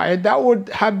keep quiet, that would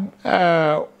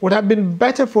have been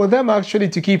better for them actually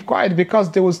to keep quiet, because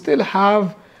they will still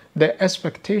have the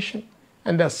expectation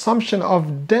and the assumption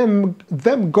of them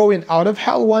going out of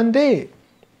hell one day.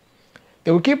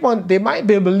 They will keep on, they might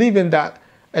be believing that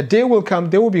a day will come,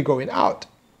 they will be going out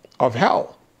of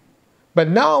hell. But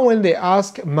now when they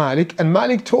ask Malik, and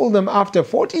Malik told them after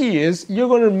 40 years, you're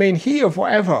going to remain here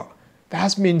forever.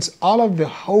 That means all of the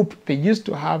hope they used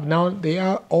to have, now they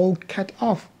are all cut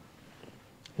off.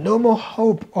 No more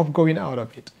hope of going out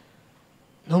of it.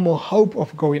 No more hope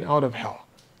of going out of hell.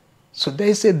 So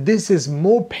they said this is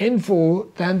more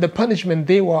painful than the punishment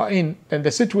they were in, than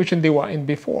the situation they were in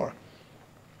before.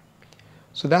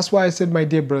 So that's why I said, my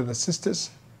dear brothers and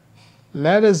sisters,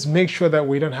 let us make sure that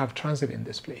we don't have transit in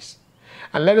this place.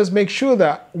 And let us make sure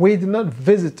that we do not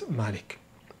visit Malik,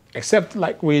 except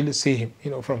like we'll see him,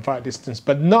 from far distance,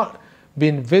 but not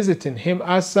being visiting him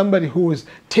as somebody who is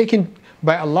taken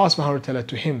by Allah subhanahu wa ta'ala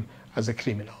to him as a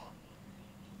criminal.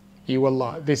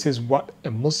 Allah, this is what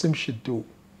a Muslim should do.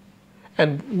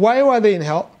 And why were they in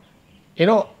hell?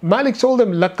 Malik told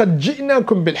them, لَقَدْ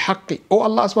جِئْنَاكُمْ بِالْحَقِّ. Oh,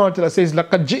 Allah subhanahu wa ta'ala says,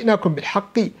 لَقَدْ جِئْنَاكُمْ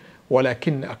بِالْحَقِّ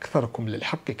وَلَكِنَّ أَكْثَرَكُمْ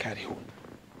لِلْحَقِّ كَارِهُونَ.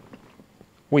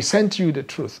 We sent you the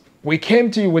truth. We came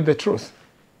to you with the truth.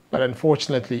 But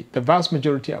unfortunately, the vast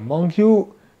majority among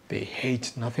you, they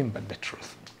hate nothing but the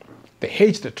truth. They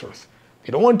hate the truth.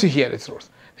 They don't want to hear the truth.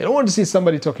 They don't want to see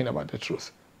somebody talking about the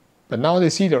truth. But now they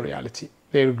see the reality.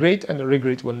 They regret, and the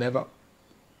regret will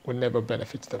never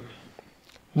benefit them.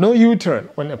 No U-turn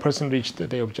when a person reaches the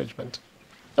day of judgment.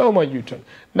 No more U-turn.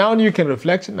 Now you can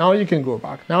reflect. Now you can go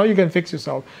back. Now you can fix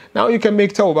yourself. Now you can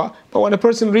make tawbah. But when a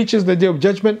person reaches the day of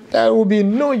judgment, there will be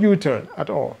no U-turn at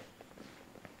all.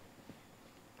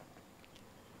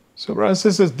 So, brothers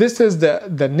and sisters, this is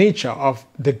the nature of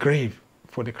the grave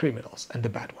for the criminals and the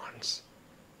bad ones.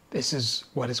 This is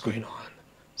what is going on.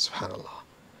 Subhanallah.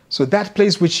 So that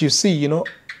place which you see,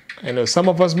 I know some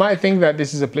of us might think that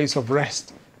this is a place of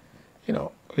rest.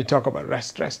 We talk about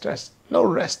rest. No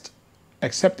rest,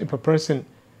 except if a person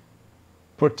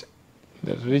put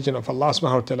the religion of Allah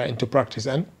subhanahu wa ta'ala into practice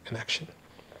and in action.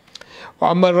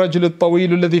 وَأَمَّا الرَّجُلُ الطَّوِيلُ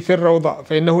الَّذِي فِي الرَّوْضَةِ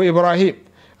فَإِنَّهُ إِبْرَاهِيمُ.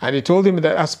 And he told him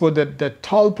that as for the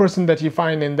tall person that you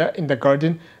find in the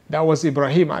garden, that was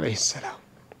Ibrahim alayhi salam.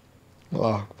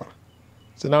 Allahu Akbar.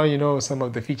 So now you know some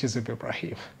of the features of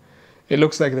Ibrahim. It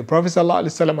looks like the Prophet sallallahu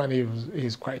alayhi wasallam, and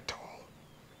he's quite tall.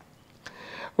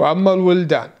 وَأَمَّا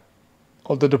الْوِلْدَانِ.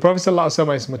 Although the Prophet sallallahu alayhi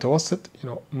wasallam is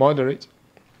mutawassit, moderate,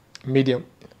 medium,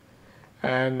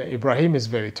 and Ibrahim is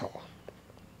very tall.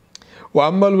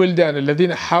 وَأَمَّا الْوِلْدَانِ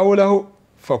الَّذِينَ حَوْلَهُ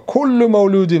فَكُلُّ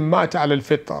مَوْلُودٍ مَاتَ عَلَى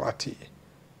الْفِطْرَةِ.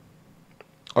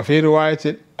 وفي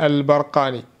رواية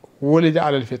البرقاني ولد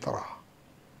على الفطرة.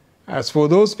 As for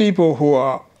those people who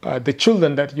are the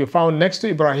children that you found next to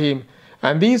Ibrahim,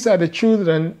 and these are the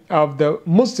children of the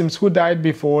Muslims who died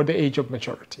before the age of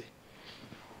maturity.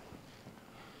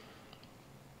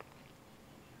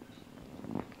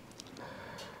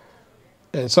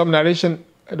 In some narration,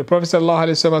 the Prophet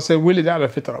ﷺ said, ولد على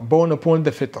الفطرة, born upon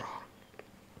the fitrah.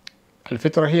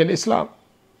 الفطرة هي الإسلام.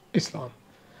 Islam.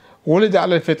 ولد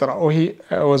على الفطرة, or he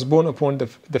was born upon the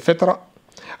fitrah.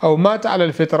 أو مات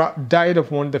على الفطرة, died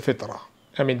upon the fitrah.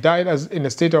 Died as in a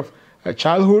state of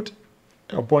childhood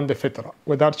upon the fitrah,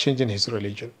 without changing his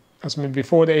religion. As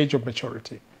before the age of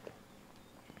maturity.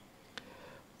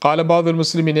 قال بعض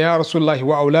المسلمين يا رسول الله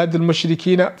وأولاد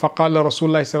المشركين فقال رسول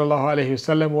الله صلى الله عليه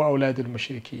وسلم وأولاد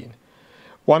المشركين.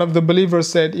 One of the believers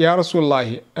said, Ya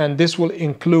Rasulullah, and this will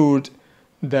include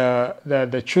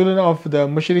the children of the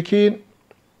mushrikeen.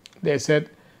 They said,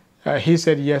 he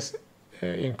said yes,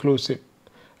 inclusive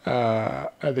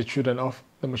the children of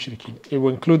the mushrikeen. It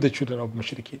will include the children of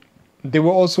mushrikeen. They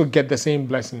will also get the same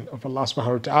blessing of Allah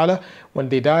subhanahu wa ta'ala. When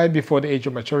they die before the age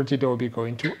of maturity, they will be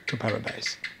going to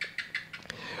paradise.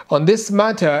 On this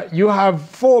matter, you have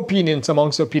 4 opinions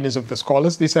amongst the opinions of the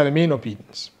scholars. These are the main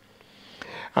opinions.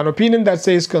 An opinion that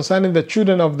says concerning the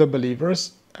children of the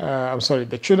believers,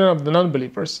 the children of the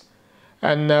non-believers.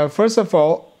 And first of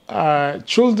all,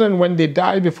 children, when they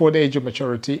die before the age of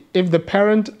maturity, if the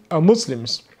parent are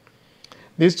Muslims,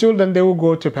 these children, they will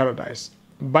go to paradise.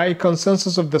 By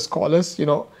consensus of the scholars,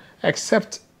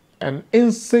 except an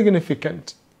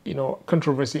insignificant,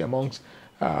 controversy amongst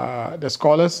the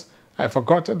scholars. I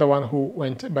forgot the one who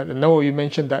went, but now you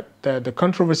mentioned that the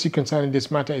controversy concerning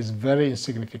this matter is very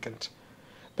insignificant.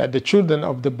 That the children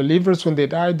of the believers, when they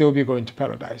die, they will be going to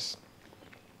paradise.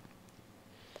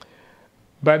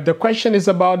 But the question is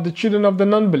about the children of the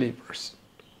non-believers.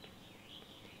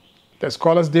 The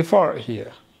scholars differ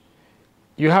here.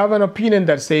 You have an opinion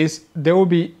that says they will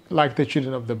be like the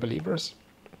children of the believers.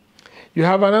 You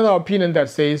have another opinion that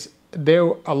says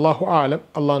Allahu A'lam,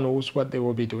 Allah knows what they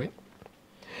will be doing.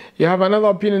 You have another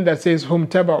opinion that says hum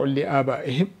taba'un li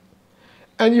aba'ihim.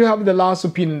 And you have the last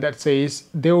opinion that says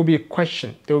they will be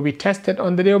questioned, they will be tested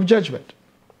on the day of judgment.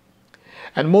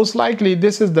 And most likely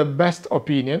this is the best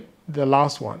opinion, the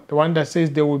last one, the one that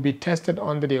says they will be tested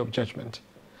on the day of judgment.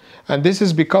 And this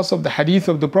is because of the hadith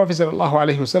of the Prophet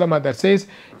ﷺ that says,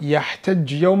 يَحْتَجُّ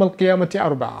يَوْمَ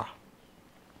الْقِيَامَةِ أَرْبَعَةً.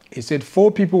 He said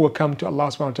 4 people will come to Allah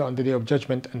subhanahu wa ta'ala on the day of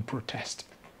judgment and protest.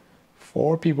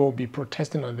 4 people will be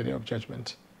protesting on the day of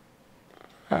judgment.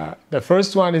 The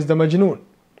first one is the majnoon.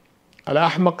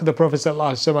 Al-Ahmaq, the Prophet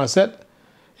ﷺ said,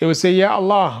 he would say, Ya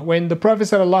Allah, when the Prophet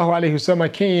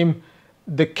ﷺ came,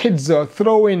 the kids are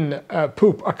throwing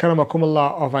poop,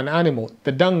 akramakumullah, of an animal,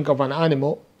 the dung of an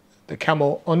animal, the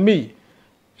camel, on me.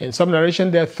 In some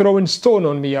narration, they are throwing stone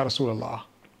on me, Ya Rasulullah,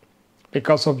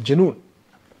 because of janoon.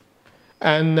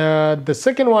 And the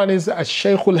second one is a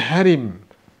Shaykhul Harim,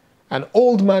 an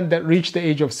old man that reached the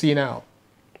age of senile,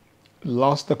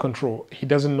 lost the control. He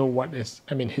doesn't know what is,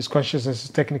 his consciousness is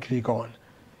technically gone.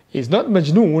 He's not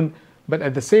majnoon, but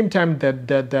at the same time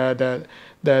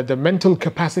the mental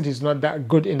capacity is not that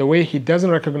good in the way he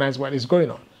doesn't recognize what is going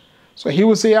on. So he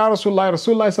will say, Ya Rasulullah,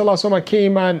 Rasulullah sallallahu alaihi wasallam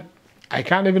came and I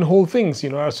can't even hold things,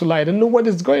 Rasulullah, I don't know what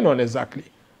is going on exactly.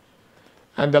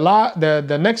 And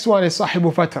the next one is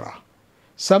Sahibu Fatra,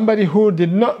 somebody who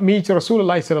did not meet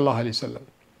Rasulullah sallallahu alaihi wasallam.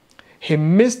 He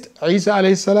missed Isa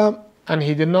alayhi salam, and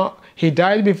he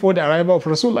died before the arrival of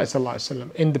Rasulullah sallallahu alaihi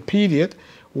wasallam, in the period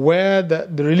where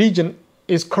the religion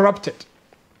is corrupted.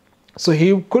 So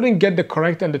he couldn't get the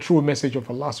correct and the true message of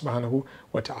Allah subhanahu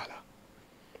wa ta'ala.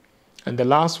 And the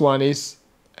last one is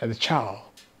the child,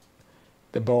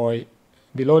 the boy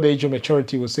below the age of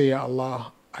maturity will say, Ya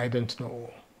Allah, I don't know.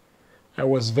 I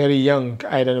was very young,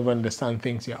 I don't even understand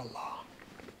things, Ya Allah.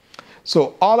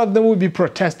 So all of them will be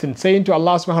protesting, saying to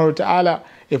Allah subhanahu wa ta'ala,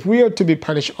 if we are to be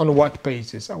punished, on what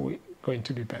basis are we going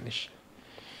to be punished?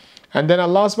 And then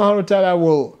Allah subhanahu wa ta'ala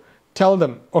will tell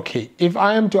them, okay, if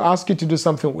I am to ask you to do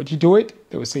something, would you do it?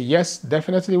 They will say, yes,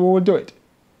 definitely we will do it.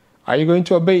 Are you going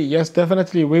to obey? Yes,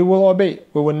 definitely we will obey.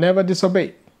 We will never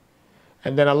disobey.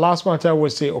 And then Allah subhanahu wa ta'ala will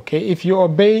say, okay, if you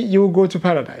obey, you will go to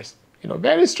paradise.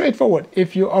 Very straightforward.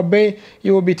 If you obey,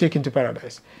 you will be taken to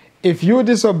paradise. If you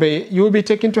disobey, you will be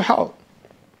taken to hell.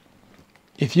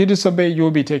 If you disobey, you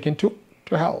will be taken to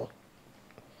hell.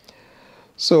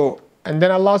 So, and then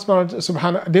Allah subhanahu wa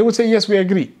ta'ala, they will say, yes, we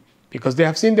agree, because they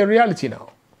have seen the reality now.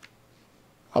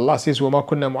 Allah says, وَمَا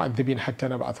كُنَّا مُعَذِّبِينَ حَتَّى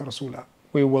نَبْعَثَ رَسُولًا.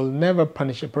 We will never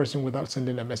punish a person without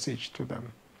sending a message to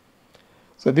them.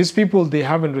 So these people, they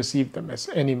haven't received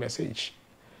any message.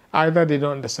 Either they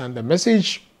don't understand the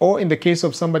message, or in the case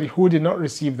of somebody who did not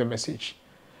receive the message.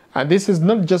 And this is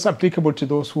not just applicable to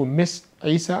those who missed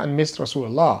Isa and missed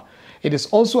Rasulullah. It is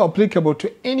also applicable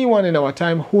to anyone in our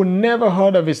time who never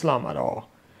heard of Islam at all.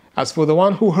 As for the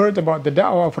one who heard about the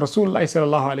da'wah of Rasulullah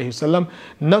sallallahu alaihi wasallam,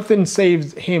 nothing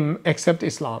saves him except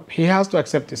Islam. He has to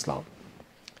accept Islam.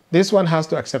 This one has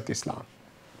to accept Islam.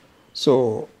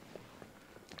 So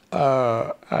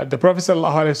the Prophet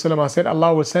sallallahu alaihi wasallam said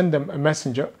Allah will send them a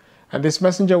messenger, and this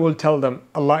messenger will tell them,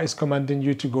 Allah is commanding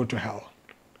you to go to hell.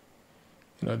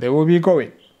 They will be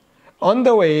going. On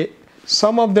the way,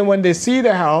 some of them, when they see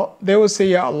the hell, they will say,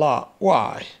 Ya Allah,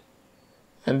 why?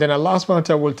 And then Allah subhanahu wa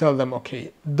ta'ala will tell them,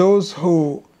 okay, those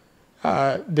who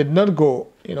did not go,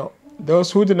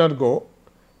 those who did not go,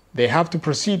 they have to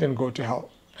proceed and go to hell.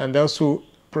 And those who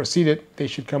proceeded, they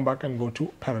should come back and go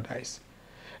to paradise.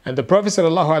 And the Prophet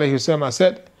sallallahu alaihi wasallam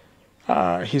said,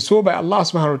 he saw by Allah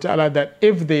subhanahu wa ta'ala that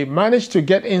if they manage to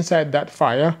get inside that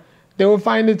fire, they will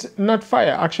find it not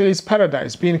fire, actually it's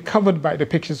paradise, being covered by the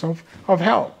pictures of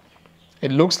hell.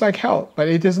 It looks like hell, but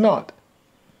it is not.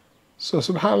 So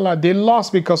subhanAllah, they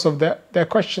lost because of their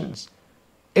questions.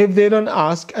 If they don't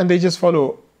ask and they just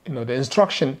follow the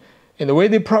instruction in the way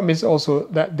they promise also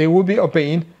that they will be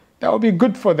obeying, that will be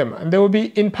good for them and they will be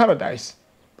in paradise.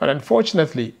 But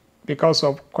unfortunately, because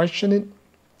of questioning,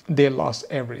 they lost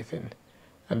everything.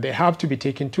 And they have to be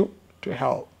taken to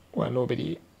hell, where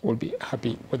nobody will be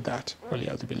happy with that.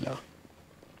 Waliyadu billah.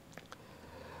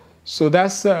 So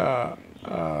that's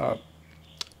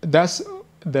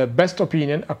the best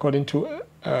opinion according to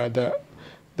the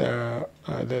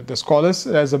scholars.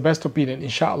 That's the best opinion,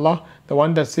 inshallah. The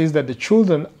one that says that the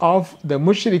children of the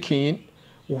mushrikeen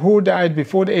who died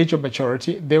before the age of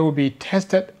maturity, they will be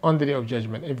tested on the day of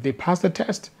judgment. If they pass the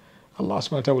test, Allah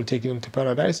subhanahu wa ta'ala will take them to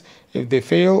paradise. If they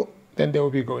fail, then they will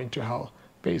be going to hell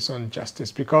based on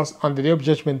justice, because on the day of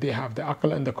judgment they have the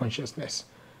aql and the consciousness.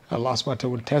 Allah subhanahu wa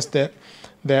ta'ala will test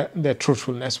their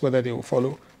truthfulness, whether they will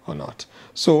follow or not.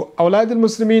 So awlad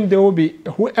al-Muslimin, they will be,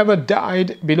 whoever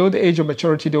died below the age of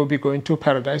maturity, they will be going to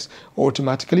paradise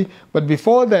automatically. But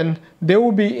before then, they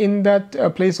will be in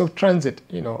that place of transit,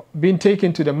 being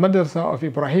taken to the madrasa of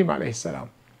Ibrahim alayhi salam.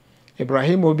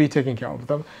 Ibrahim will be taking care of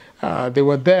them. They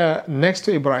were there next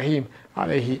to Ibrahim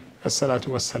alayhi salatu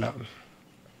wassalam.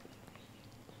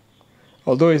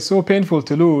 Although it's so painful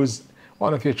to lose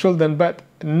one of your children, but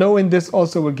knowing this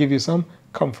also will give you some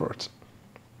comfort.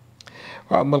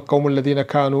 وأما القوم الذين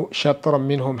كانوا شطرا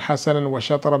منهم حسنا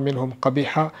وشطرا منهم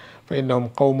قبيحا فإنهم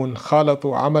قوم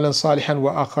خالطوا عملا صالحا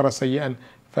وآخر سيئا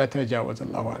فتجاوز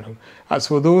الله عنهم. As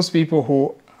for those people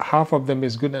who half of them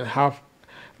is good and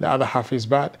the other half is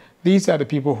bad, these are the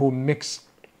people who mix,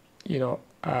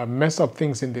 mess up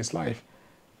things in this life.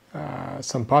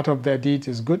 Some part of their deed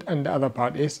is good and the other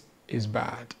part is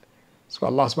bad. So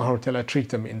Allah subhanahu wa ta'ala treat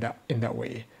them in that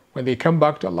way. When they come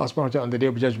back to Allah subhanahu wa ta'ala on the day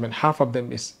of judgment, half of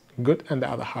them is good and the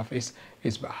other half is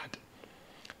bad.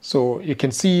 So you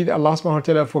can see that Allah subhanahu wa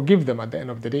ta'ala forgive them at the end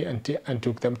of the day and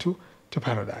took them to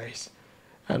paradise.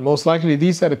 And most likely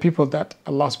these are the people that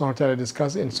Allah subhanahu wa ta'ala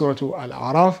discussed in Surah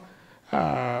Al-A'raf,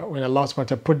 when Allah subhanahu wa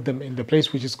ta'ala put them in the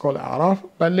place which is called Araf,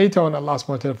 but later on Allah subhanahu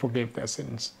wa ta'ala forgave their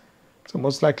sins. So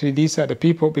most likely these are the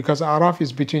people, because Araf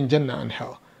is between Jannah and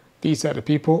Hell. These are the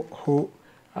people who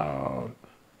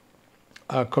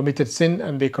committed sin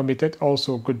and they committed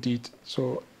also good deeds.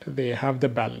 So they have the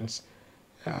balance.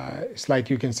 It's like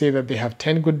you can say that they have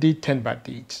 10 good deeds, 10 bad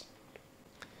deeds.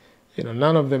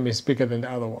 None of them is bigger than the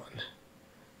other one.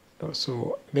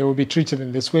 So they will be treated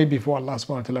in this way before Allah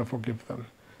subhanahu wa ta'ala forgive them.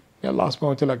 May Allah subhanahu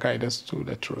wa ta'ala guide us to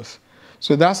the truth.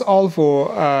 So that's all for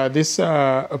this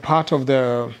part of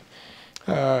the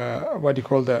what do you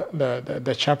call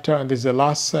the chapter, and this is the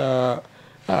last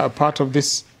part of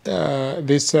this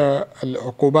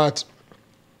العقوبات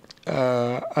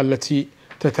التي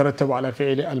تترتب على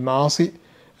فعل المعاصي.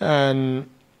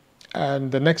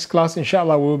 And the next class,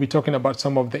 inshallah, we will be talking about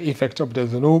some of the effects of the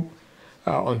dhunub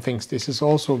on things. This is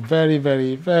also very,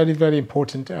 very, very, very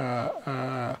important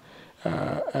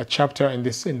chapter in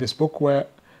this book, where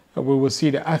we will see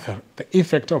the athar, the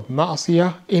effect of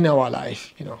ma'asiyah in our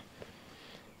life.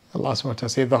 Allah subhanahu wa ta'ala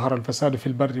says, ظهر الفساد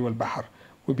في البر والبحر.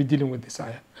 We'll be dealing with this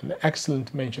ayah. An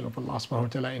excellent mention of Allah subhanahu wa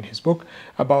ta'ala in his book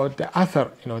about the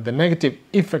athar, the negative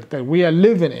effect that we are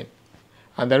living in.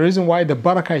 And the reason why the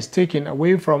barakah is taken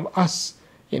away from us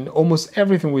in almost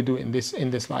everything we do in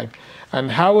this life.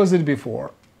 And how was it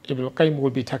before? Ibn Al Qayyim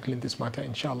will be tackling this matter,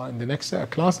 inshallah, in the next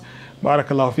class.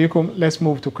 Barakallahu feekum. Let's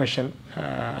move to question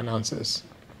and answers.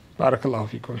 Barakallahu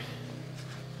feekum.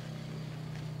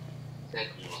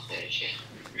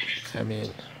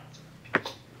 Ameen.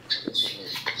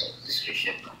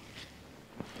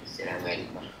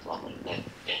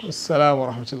 Assalamu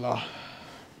wa rahmatullah.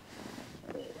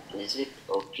 Is it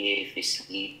okay if we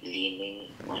sleep leaning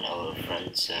on our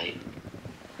front side?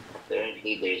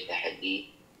 Apparently there is a hadith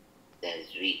that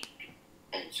is weak,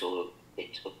 and so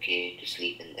it's okay to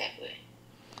sleep in that way.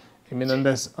 You mean on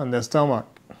the stomach?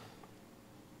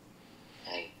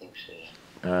 I think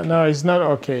so. No, it's not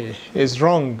okay. It's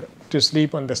wrong to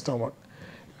sleep on the stomach.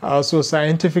 Also,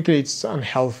 scientifically, it's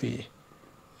unhealthy.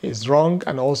 It's wrong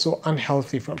and also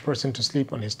unhealthy for a person to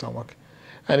sleep on his stomach.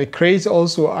 And it creates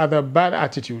also other bad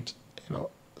attitudes,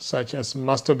 such as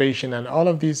masturbation and all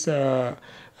of these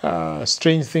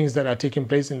strange things that are taking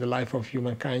place in the life of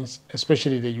humankind,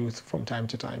 especially the youth, from time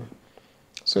to time.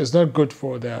 So it's not good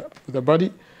for the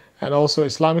body, and also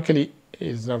Islamically,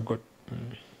 it's not good.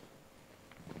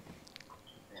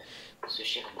 So,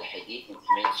 Sheikh, the hadith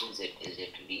mentions it. Is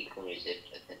it weak or is it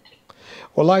authentic?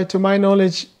 Wallahi, to my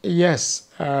knowledge, yes.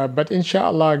 But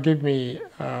inshallah, give me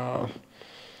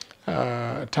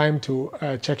time to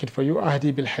check it for you.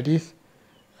 Ahdi bil hadith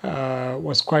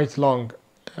was quite long.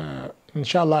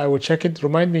 Inshallah, I will check it.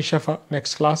 Remind me, Shafa,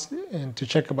 next class, and to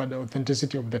check about the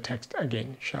authenticity of the text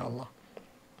again, inshallah.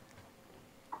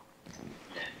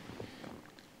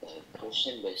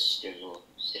 Question by Sister Noor.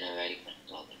 Assalamu alaikum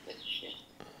wa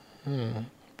rahmatullahi.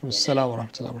 Assalamu wa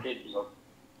rahmatullahi.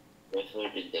 Refer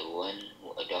to the one who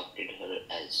adopted her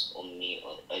as Ummi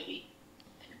or Abi,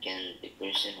 and can the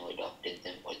person who adopted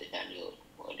them or the family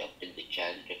who adopted the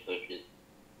child refer to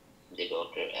the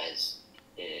daughter as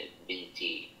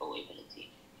Binti or Ibnati?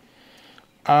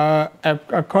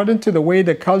 According to the way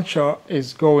the culture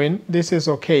is going, this is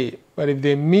okay. But if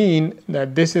they mean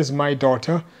that this is my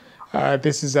daughter,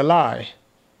 this is a lie.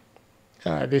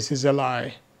 This is a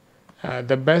lie.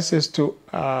 The best is to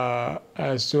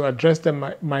address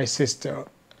them my sister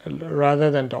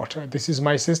rather than daughter. This is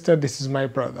my sister, this is my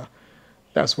brother.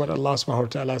 That's what Allah subhanahu wa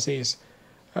ta'ala says.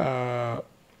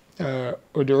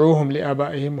 ادعوهم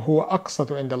لآبائهم هو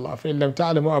أقسط عند الله فإن لم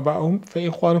تعلموا آبائهم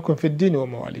فإخوانكم في الدين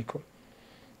ومواليكم.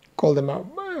 Call them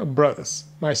brothers,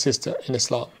 my sister in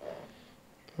Islam.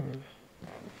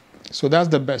 So that's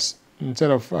the best.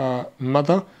 Instead of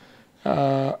mother,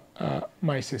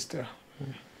 my sister.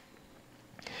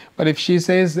 But if she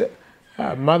says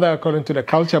mother according to the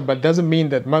culture, but doesn't mean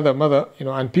that mother,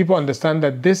 and people understand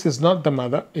that this is not the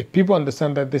mother. If people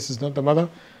understand that this is not the mother,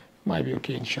 might be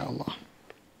okay, inshallah.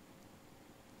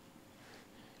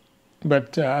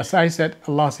 But as I said,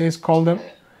 Allah says, call them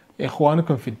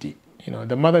ikhwanukum fid-din.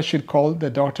 The mother should call the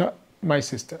daughter my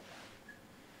sister.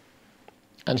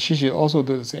 And she should also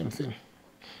do the same thing.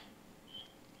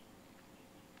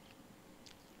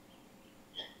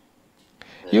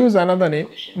 Use another name,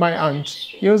 my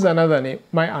aunt. Use another name,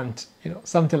 my aunt.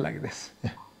 Something like this.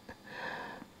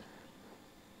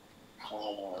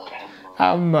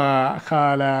 Amma,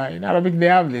 khala. In Arabic they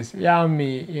have this. Ya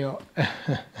ammi,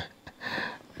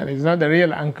 And it's not the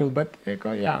real uncle, but they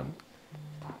call Yam.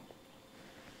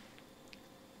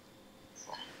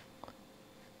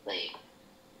 Like,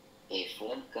 if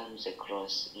one comes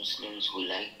across Muslims who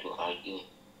like to argue,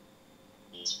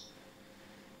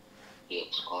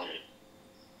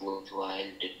 worthwhile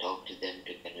to talk to them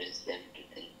to convince them to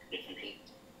think differently?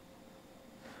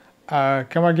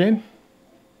 Come again?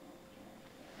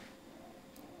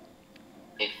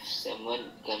 If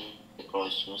someone comes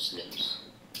across Muslims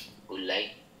who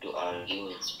like to argue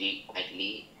and speak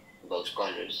badly about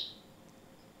scholars,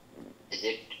 is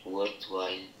it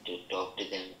worthwhile to talk to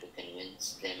them to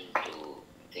convince them to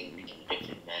think in a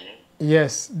different manner?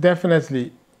 Yes,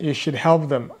 definitely. You should help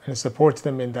them and support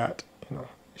them in that. You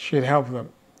should help them.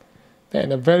 They're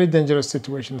in a very dangerous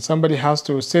situation. Somebody has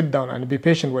to sit down and be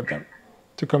patient with them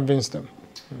to convince them.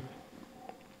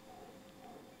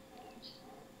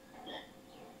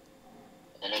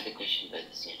 Another question by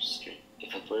the same sister.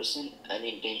 If a person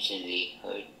unintentionally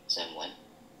hurt someone,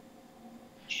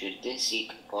 should they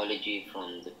seek apology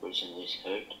from the person who is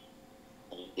hurt?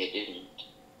 And if they didn't,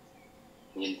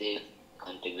 will they be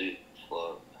accountable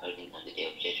for hurting on the Day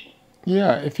of Judgment?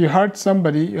 Yeah, if you hurt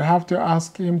somebody, you have to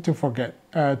ask him to forgive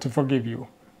you.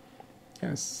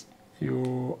 Yes,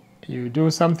 you do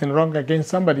something wrong against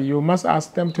somebody, you must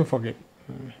ask them to forgive.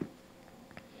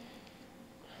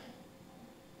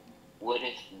 What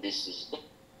if this is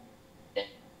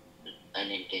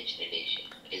unintentionally?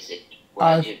 Is it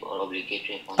wajib or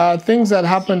obligatory? Things that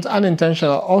happen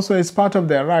unintentional also is part of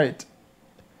their right.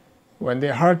 When they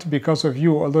hurt because of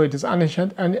you, although it is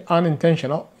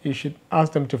unintentional, you should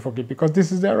ask them to forgive because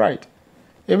this is their right.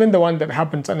 Even the one that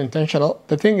happens unintentional,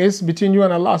 the thing is between you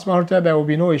and Allah subhanahu wa ta'ala there will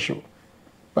be no issue.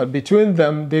 But between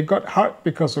them, they got hurt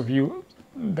because of you,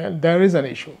 then there is an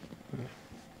issue.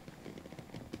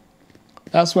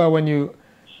 That's why when you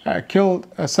killed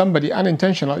somebody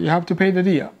unintentional, you have to pay the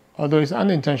diya. Although it's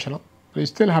unintentional, but you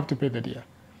still have to pay the diya.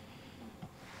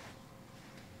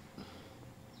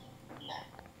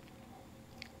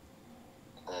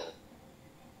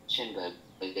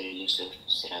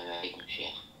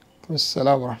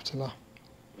 Assalamu alaikum.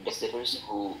 Does the person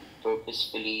who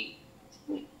purposefully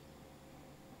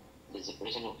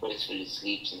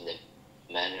sleeps in the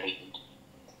manner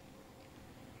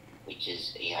which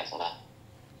is salah,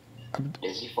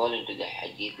 does he fall into the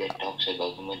hadith that talks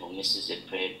about someone who misses a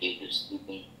prayer due to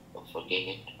sleeping or forgetting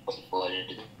it, or he fall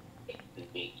into the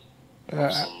hadith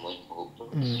of someone who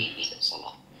purposefully leaves the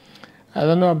salah? I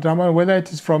don't know, Abdurrahman, whether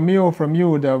it is from me or from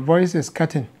you, the voice is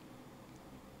cutting.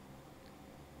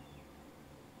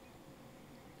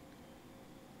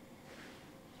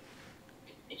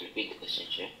 Repeat the question,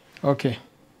 Sheikh. Okay.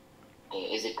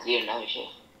 Is it clear now, Sheikh?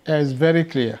 It's very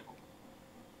clear.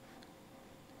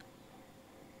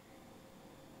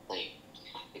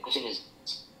 The question is,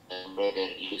 Brother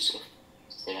Yusuf,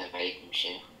 Assalamu alaikum,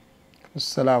 Sheikh.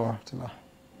 Assalamu alaikum.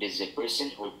 Does the person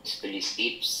who peacefully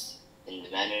sleeps in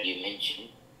the manner you mentioned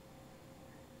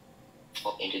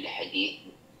fall into the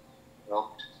hadith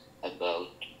talked about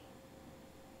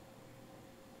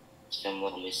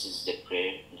someone who misses the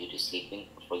prayer due to sleeping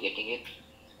or forgetting it,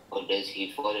 or does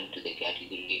he fall into the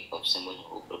category of someone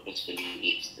who purposefully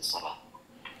leaves the salah?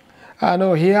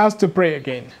 No, he has to pray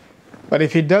again. But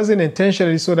if he does it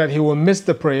intentionally so that he will miss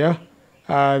the prayer,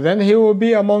 then he will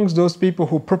be amongst those people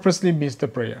who purposely miss the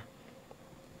prayer.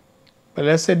 But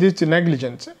let's say due to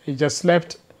negligence, he just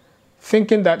slept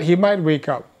thinking that he might wake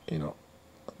up,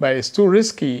 but it's too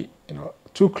risky,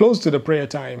 too close to the prayer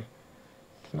time,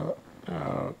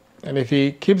 and if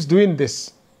he keeps doing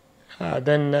this,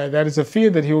 then there is a fear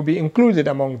that he will be included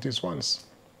among these ones.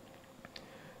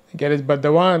 Get it? But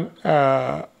the one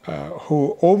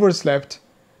who overslept,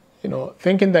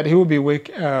 thinking that he will be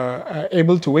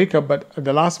able to wake up, but at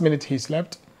the last minute he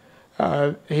slept,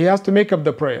 he has to make up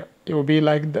the prayer. It will be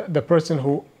like the person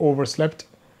who overslept.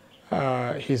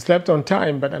 He slept on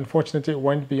time, but unfortunately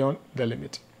went beyond the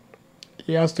limit.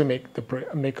 He has to make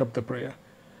up the prayer.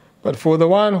 But for the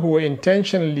one who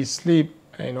intentionally sleep,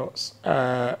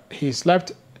 he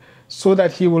slept so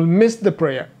that he will miss the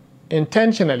prayer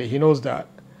intentionally. He knows that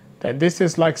this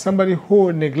is like somebody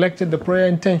who neglected the prayer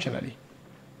intentionally.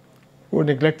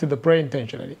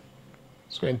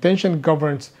 So intention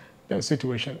governs the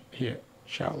situation here,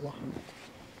 inshallah.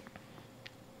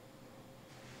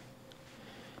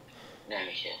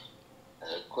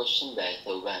 Question by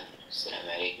Thawban. Assalamu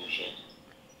alaikum, Sheikh.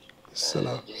 This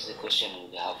is a question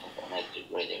on behalf of another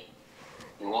brother.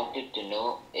 We wanted to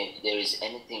know if there is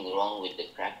anything wrong with the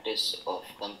practice of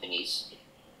companies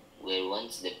where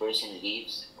once the person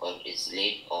leaves or is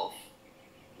laid off,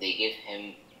 they give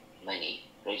him money.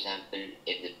 For example,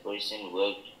 if the person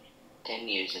worked 10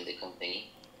 years in the company,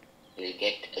 he will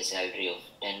get a salary of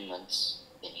 10 months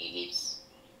when he leaves.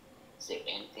 Is there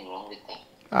anything wrong with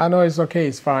that? No, it's okay,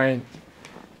 it's fine.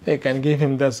 They can give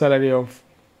him the salary of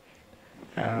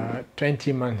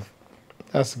 20 months.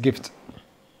 That's a gift.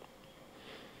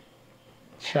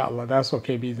 Inshallah, that's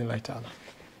okay, bi'idhnillah ta'ala.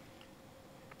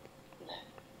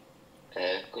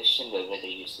 Question by Brother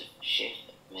Yusuf. Sheikh,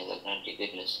 may Allah grant you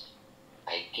goodness.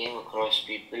 I came across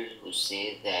people who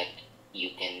say that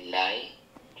you can lie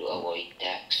to avoid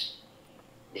tax.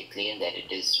 They claim that it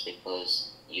is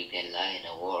because you can lie in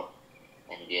a war,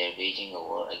 and we are waging a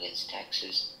war against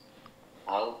taxes.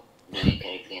 How do we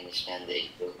correctly understand the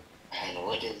issue, and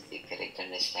what is the correct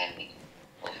understanding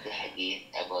of the hadith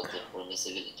about the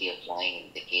permissibility of lying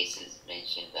in the cases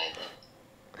mentioned by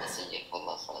the Messenger of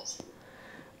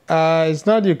Allah? It's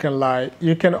not you can lie.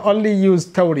 You can only use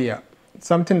tawriya,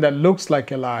 something that looks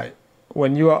like a lie,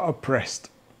 when you are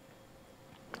oppressed,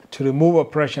 to remove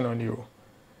oppression on you.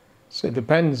 So it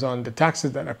depends on the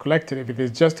taxes that are collected. If it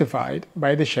is justified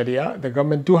by the Sharia, the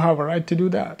government do have a right to do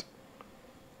that.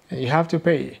 And you have to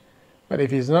pay. But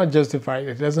if it's not justified,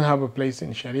 it doesn't have a place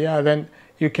in Sharia, then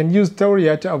you can use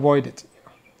tawriya to avoid it.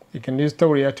 You can use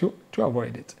tawriya to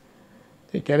avoid it.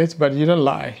 You get it? But you don't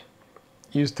lie.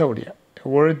 Use tawriya, a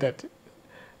word that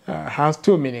has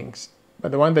two meanings.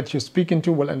 But the one that you're speaking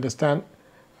to will understand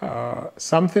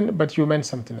something, but you meant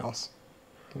something else.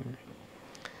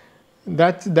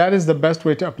 That is the best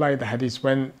way to apply the hadith.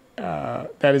 When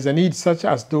there is a need such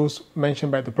as those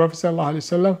mentioned by the Prophet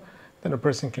ﷺ, then a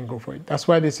person can go for it. That's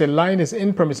why they say lying is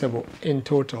impermissible in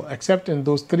total, except in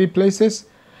those three places.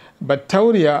 But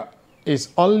tawriya is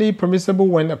only permissible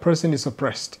when a person is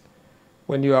oppressed.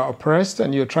 When you are oppressed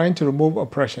and you're trying to remove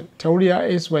oppression. Tawriya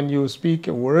is when you speak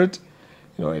a word,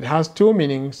 it has two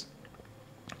meanings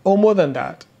or more than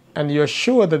that, and you're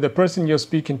sure that the person you're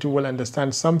speaking to will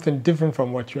understand something different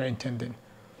from what you are intending.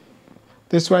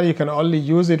 This one you can only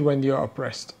use it when you're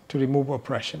oppressed, to remove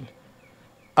oppression.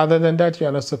 Other than that, you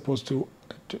are not supposed to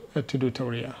do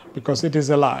tawriya, because it is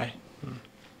a lie.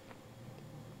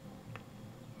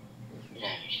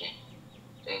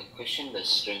 Question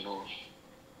was removed.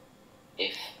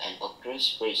 If an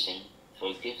oppressed person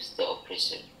forgives the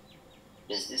oppressor,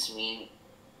 does this mean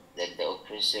that the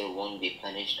oppressor won't be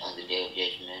punished on the Day of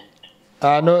Judgment?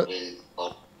 No.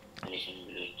 Or punishment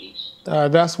will reduce?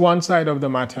 That's one side of the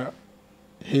matter.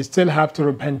 He still have to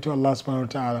repent to Allah subhanahu wa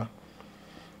ta'ala.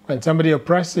 When somebody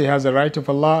oppressed, he has the right of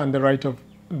Allah and the right of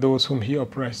those whom he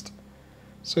oppressed.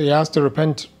 So he has to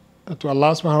repent to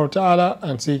Allah subhanahu wa ta'ala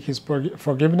and seek his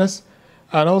forgiveness.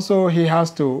 And also he has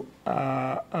to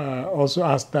also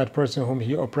ask that person whom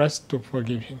he oppressed to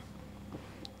forgive him.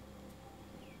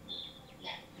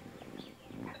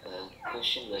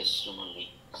 Question by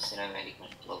Sumani. Assalamu alaikum wa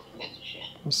rahmatullahi wa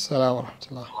barakatuh. Assalamu wa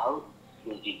rahmatullah. How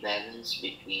do we balance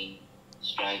between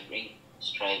striving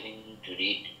to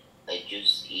read a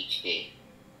juz each day,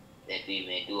 that we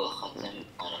may do a khatam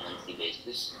on a monthly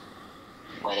basis,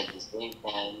 while at the same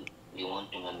time we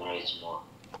want to memorize more?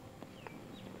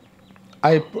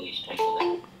 I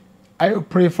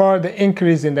prefer the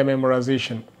increase in the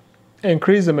memorization.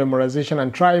 Increase the memorization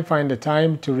and try to find the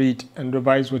time to read and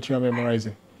revise what you are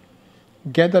memorizing.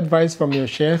 Get advice from your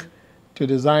sheikh to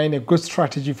design a good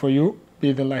strategy for you,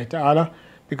 bi'idhnillah ta'ala,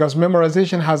 because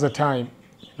memorization has a time.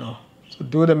 So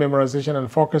do the memorization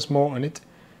and focus more on it,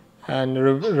 and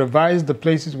revise the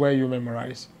places where you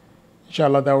memorize.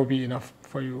 Inshallah, that will be enough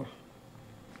for you.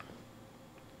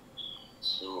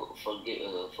 So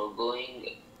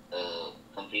forgoing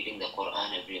completing the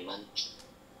Quran every month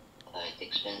at the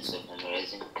expense of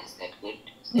memorizing, is that good?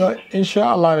 No,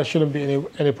 inshallah, there shouldn't be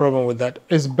any problem with that.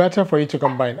 It's better for you to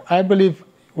combine. I believe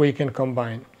we can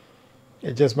combine.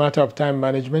 It's just a matter of time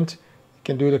management. You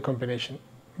can do the combination.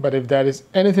 But if there is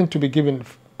anything to be given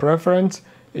preference,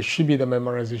 it should be the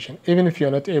memorization, even if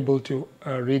you're not able to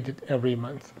read it every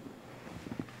month.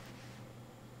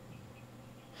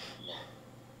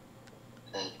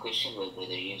 Question by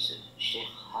Brother Yusuf. Sheikh,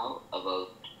 how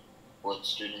about what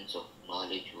students of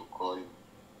knowledge who call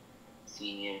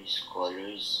senior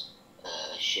scholars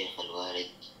Sheikh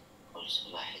Al-Walid or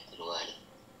Samahat Al-Walid?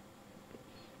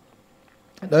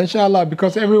 Inshallah,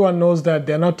 because everyone knows that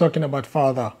they're not talking about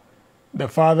father. The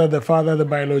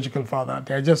biological father.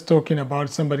 They're just talking about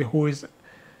somebody who is,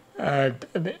 as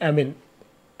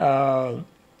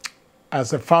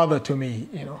a father to me,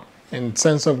 in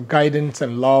sense of guidance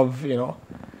and love,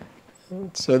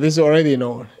 So this is already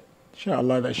known.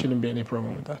 Inshallah, there shouldn't be any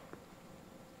problem with that.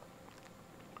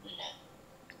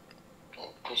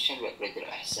 Question by Brother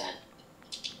Ahsan.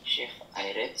 Sheikh,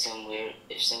 I read somewhere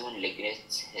if someone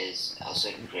neglects his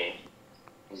Asr prayer,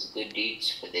 his good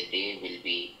deeds for the day will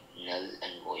be null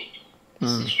and void.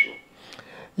 Is this true?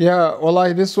 Yeah,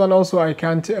 well, this one also I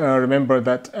can't remember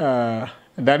that.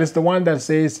 That is the one that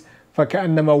says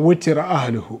فَكَأَنَّمَا وُتِرَ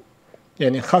أَهْلُهُ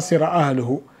يعني خَسِرَ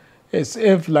أَهْلُهُ. It's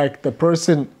if like the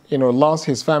person lost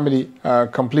his family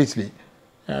completely.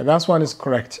 That one is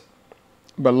correct.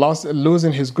 But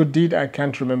losing his good deed, I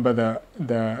can't remember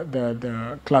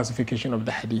the classification of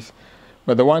the hadith.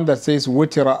 But the one that says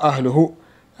wutira ahluhu,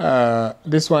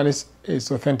 this one is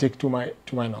authentic to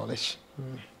my knowledge.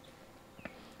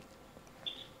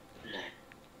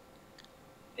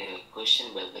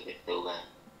 Question by Brother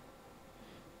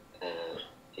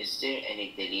is there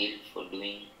any dalil for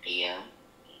doing qiyam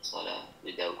in salah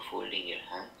without folding your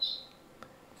hands?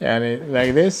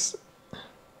 Like this? Yeah,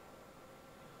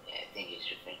 I think he's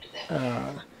referring to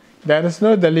that. There is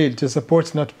no dalil to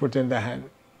support not putting the hand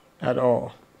at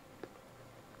all.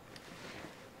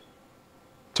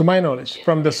 To my knowledge, yeah,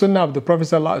 from the sunnah of the Prophet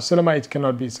ﷺ, it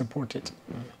cannot be supported.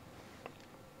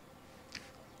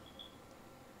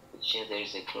 Sure, there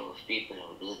is a group of people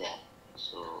who do that.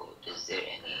 So, is there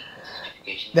any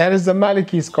justification? There is the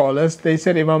Maliki scholars. They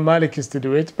said Imam Malik is to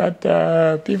do it, but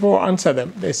people answer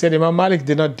them. They said Imam Malik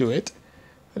did not do it.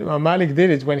 But Imam Malik did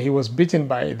it when he was beaten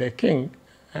by the king,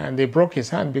 and they broke his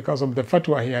hand because of the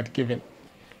fatwa he had given.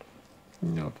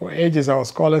 For ages, our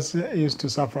scholars used to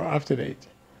suffer after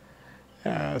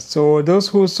that. So those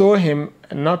who saw him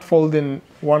not folding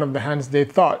one of the hands, they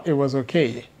thought it was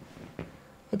okay.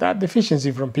 But that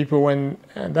deficiency from people, and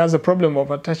that's a problem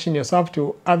of attaching yourself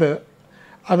to other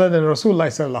than Rasulullah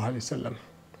sallallahu alaihi wasallam.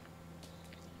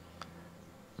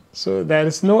 So there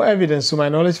is no evidence, to my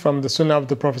knowledge, from the Sunnah of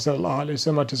the Prophet sallallahu alaihi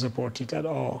wasallam to support it at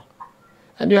all.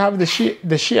 And you have the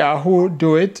Shia who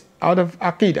do it out of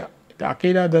Aqidah. The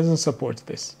Aqidah doesn't support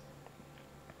this.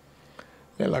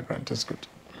 May Allah grant us good.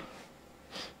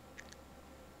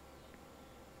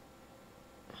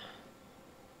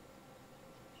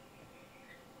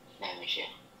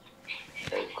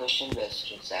 Question by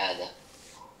Student Saada.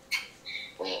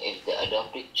 If the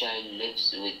adopted child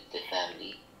lives with the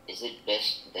family, is it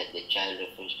best that the child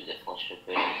refers to the foster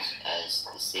parents as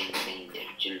the same thing their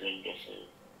children refer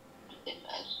to them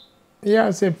as?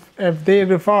 Yes, if they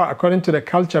refer according to the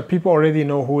culture, people already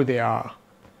know who they are.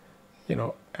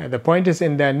 The point is,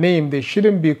 in their name, they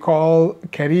shouldn't be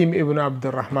called Karim ibn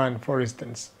Abdul Rahman, for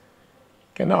instance.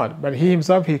 Cannot. But he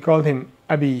himself, he called him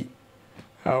Abi,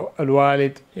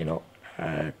 Al-Walid,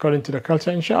 according to the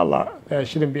culture. Inshallah, there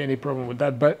shouldn't be any problem with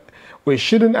that. But we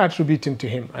shouldn't attribute him to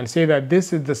him and say that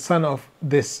this is the son of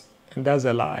this, and that's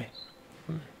a lie.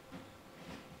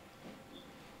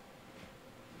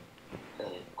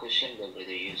 Question by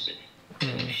Brother Yusuf.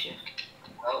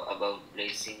 How about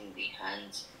placing the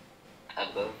hands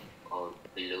above or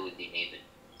below the navel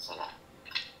in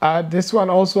salah? This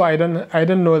one also, I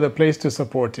don't know the place to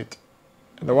support it.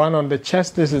 The one on the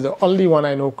chest, this is the only one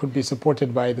I know could be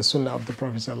supported by the Sunnah of the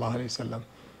Prophet ﷺ.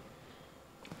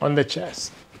 On the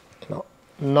chest,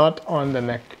 not on the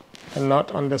neck, and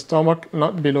not on the stomach,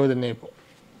 not below the navel.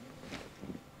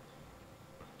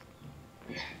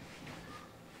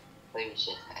 I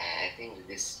think with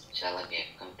this, inshallah, we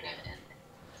have come to an end.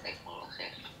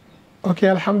 Okay,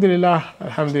 alhamdulillah,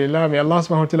 alhamdulillah. May Allah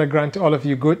subhanahu wa ta'ala grant all of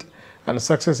you good and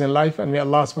success in life, and may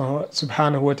Allah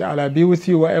subhanahu wa ta'ala be with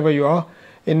you wherever you are.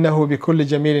 إنه بكل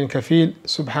جميل كفيل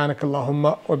سبحانك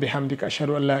اللهم وبحمدك أشهد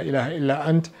أن لا إله إلا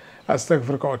أنت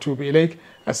أستغفرك وأتوب إليك.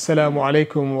 السلام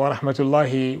عليكم ورحمة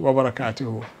الله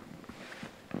وبركاته.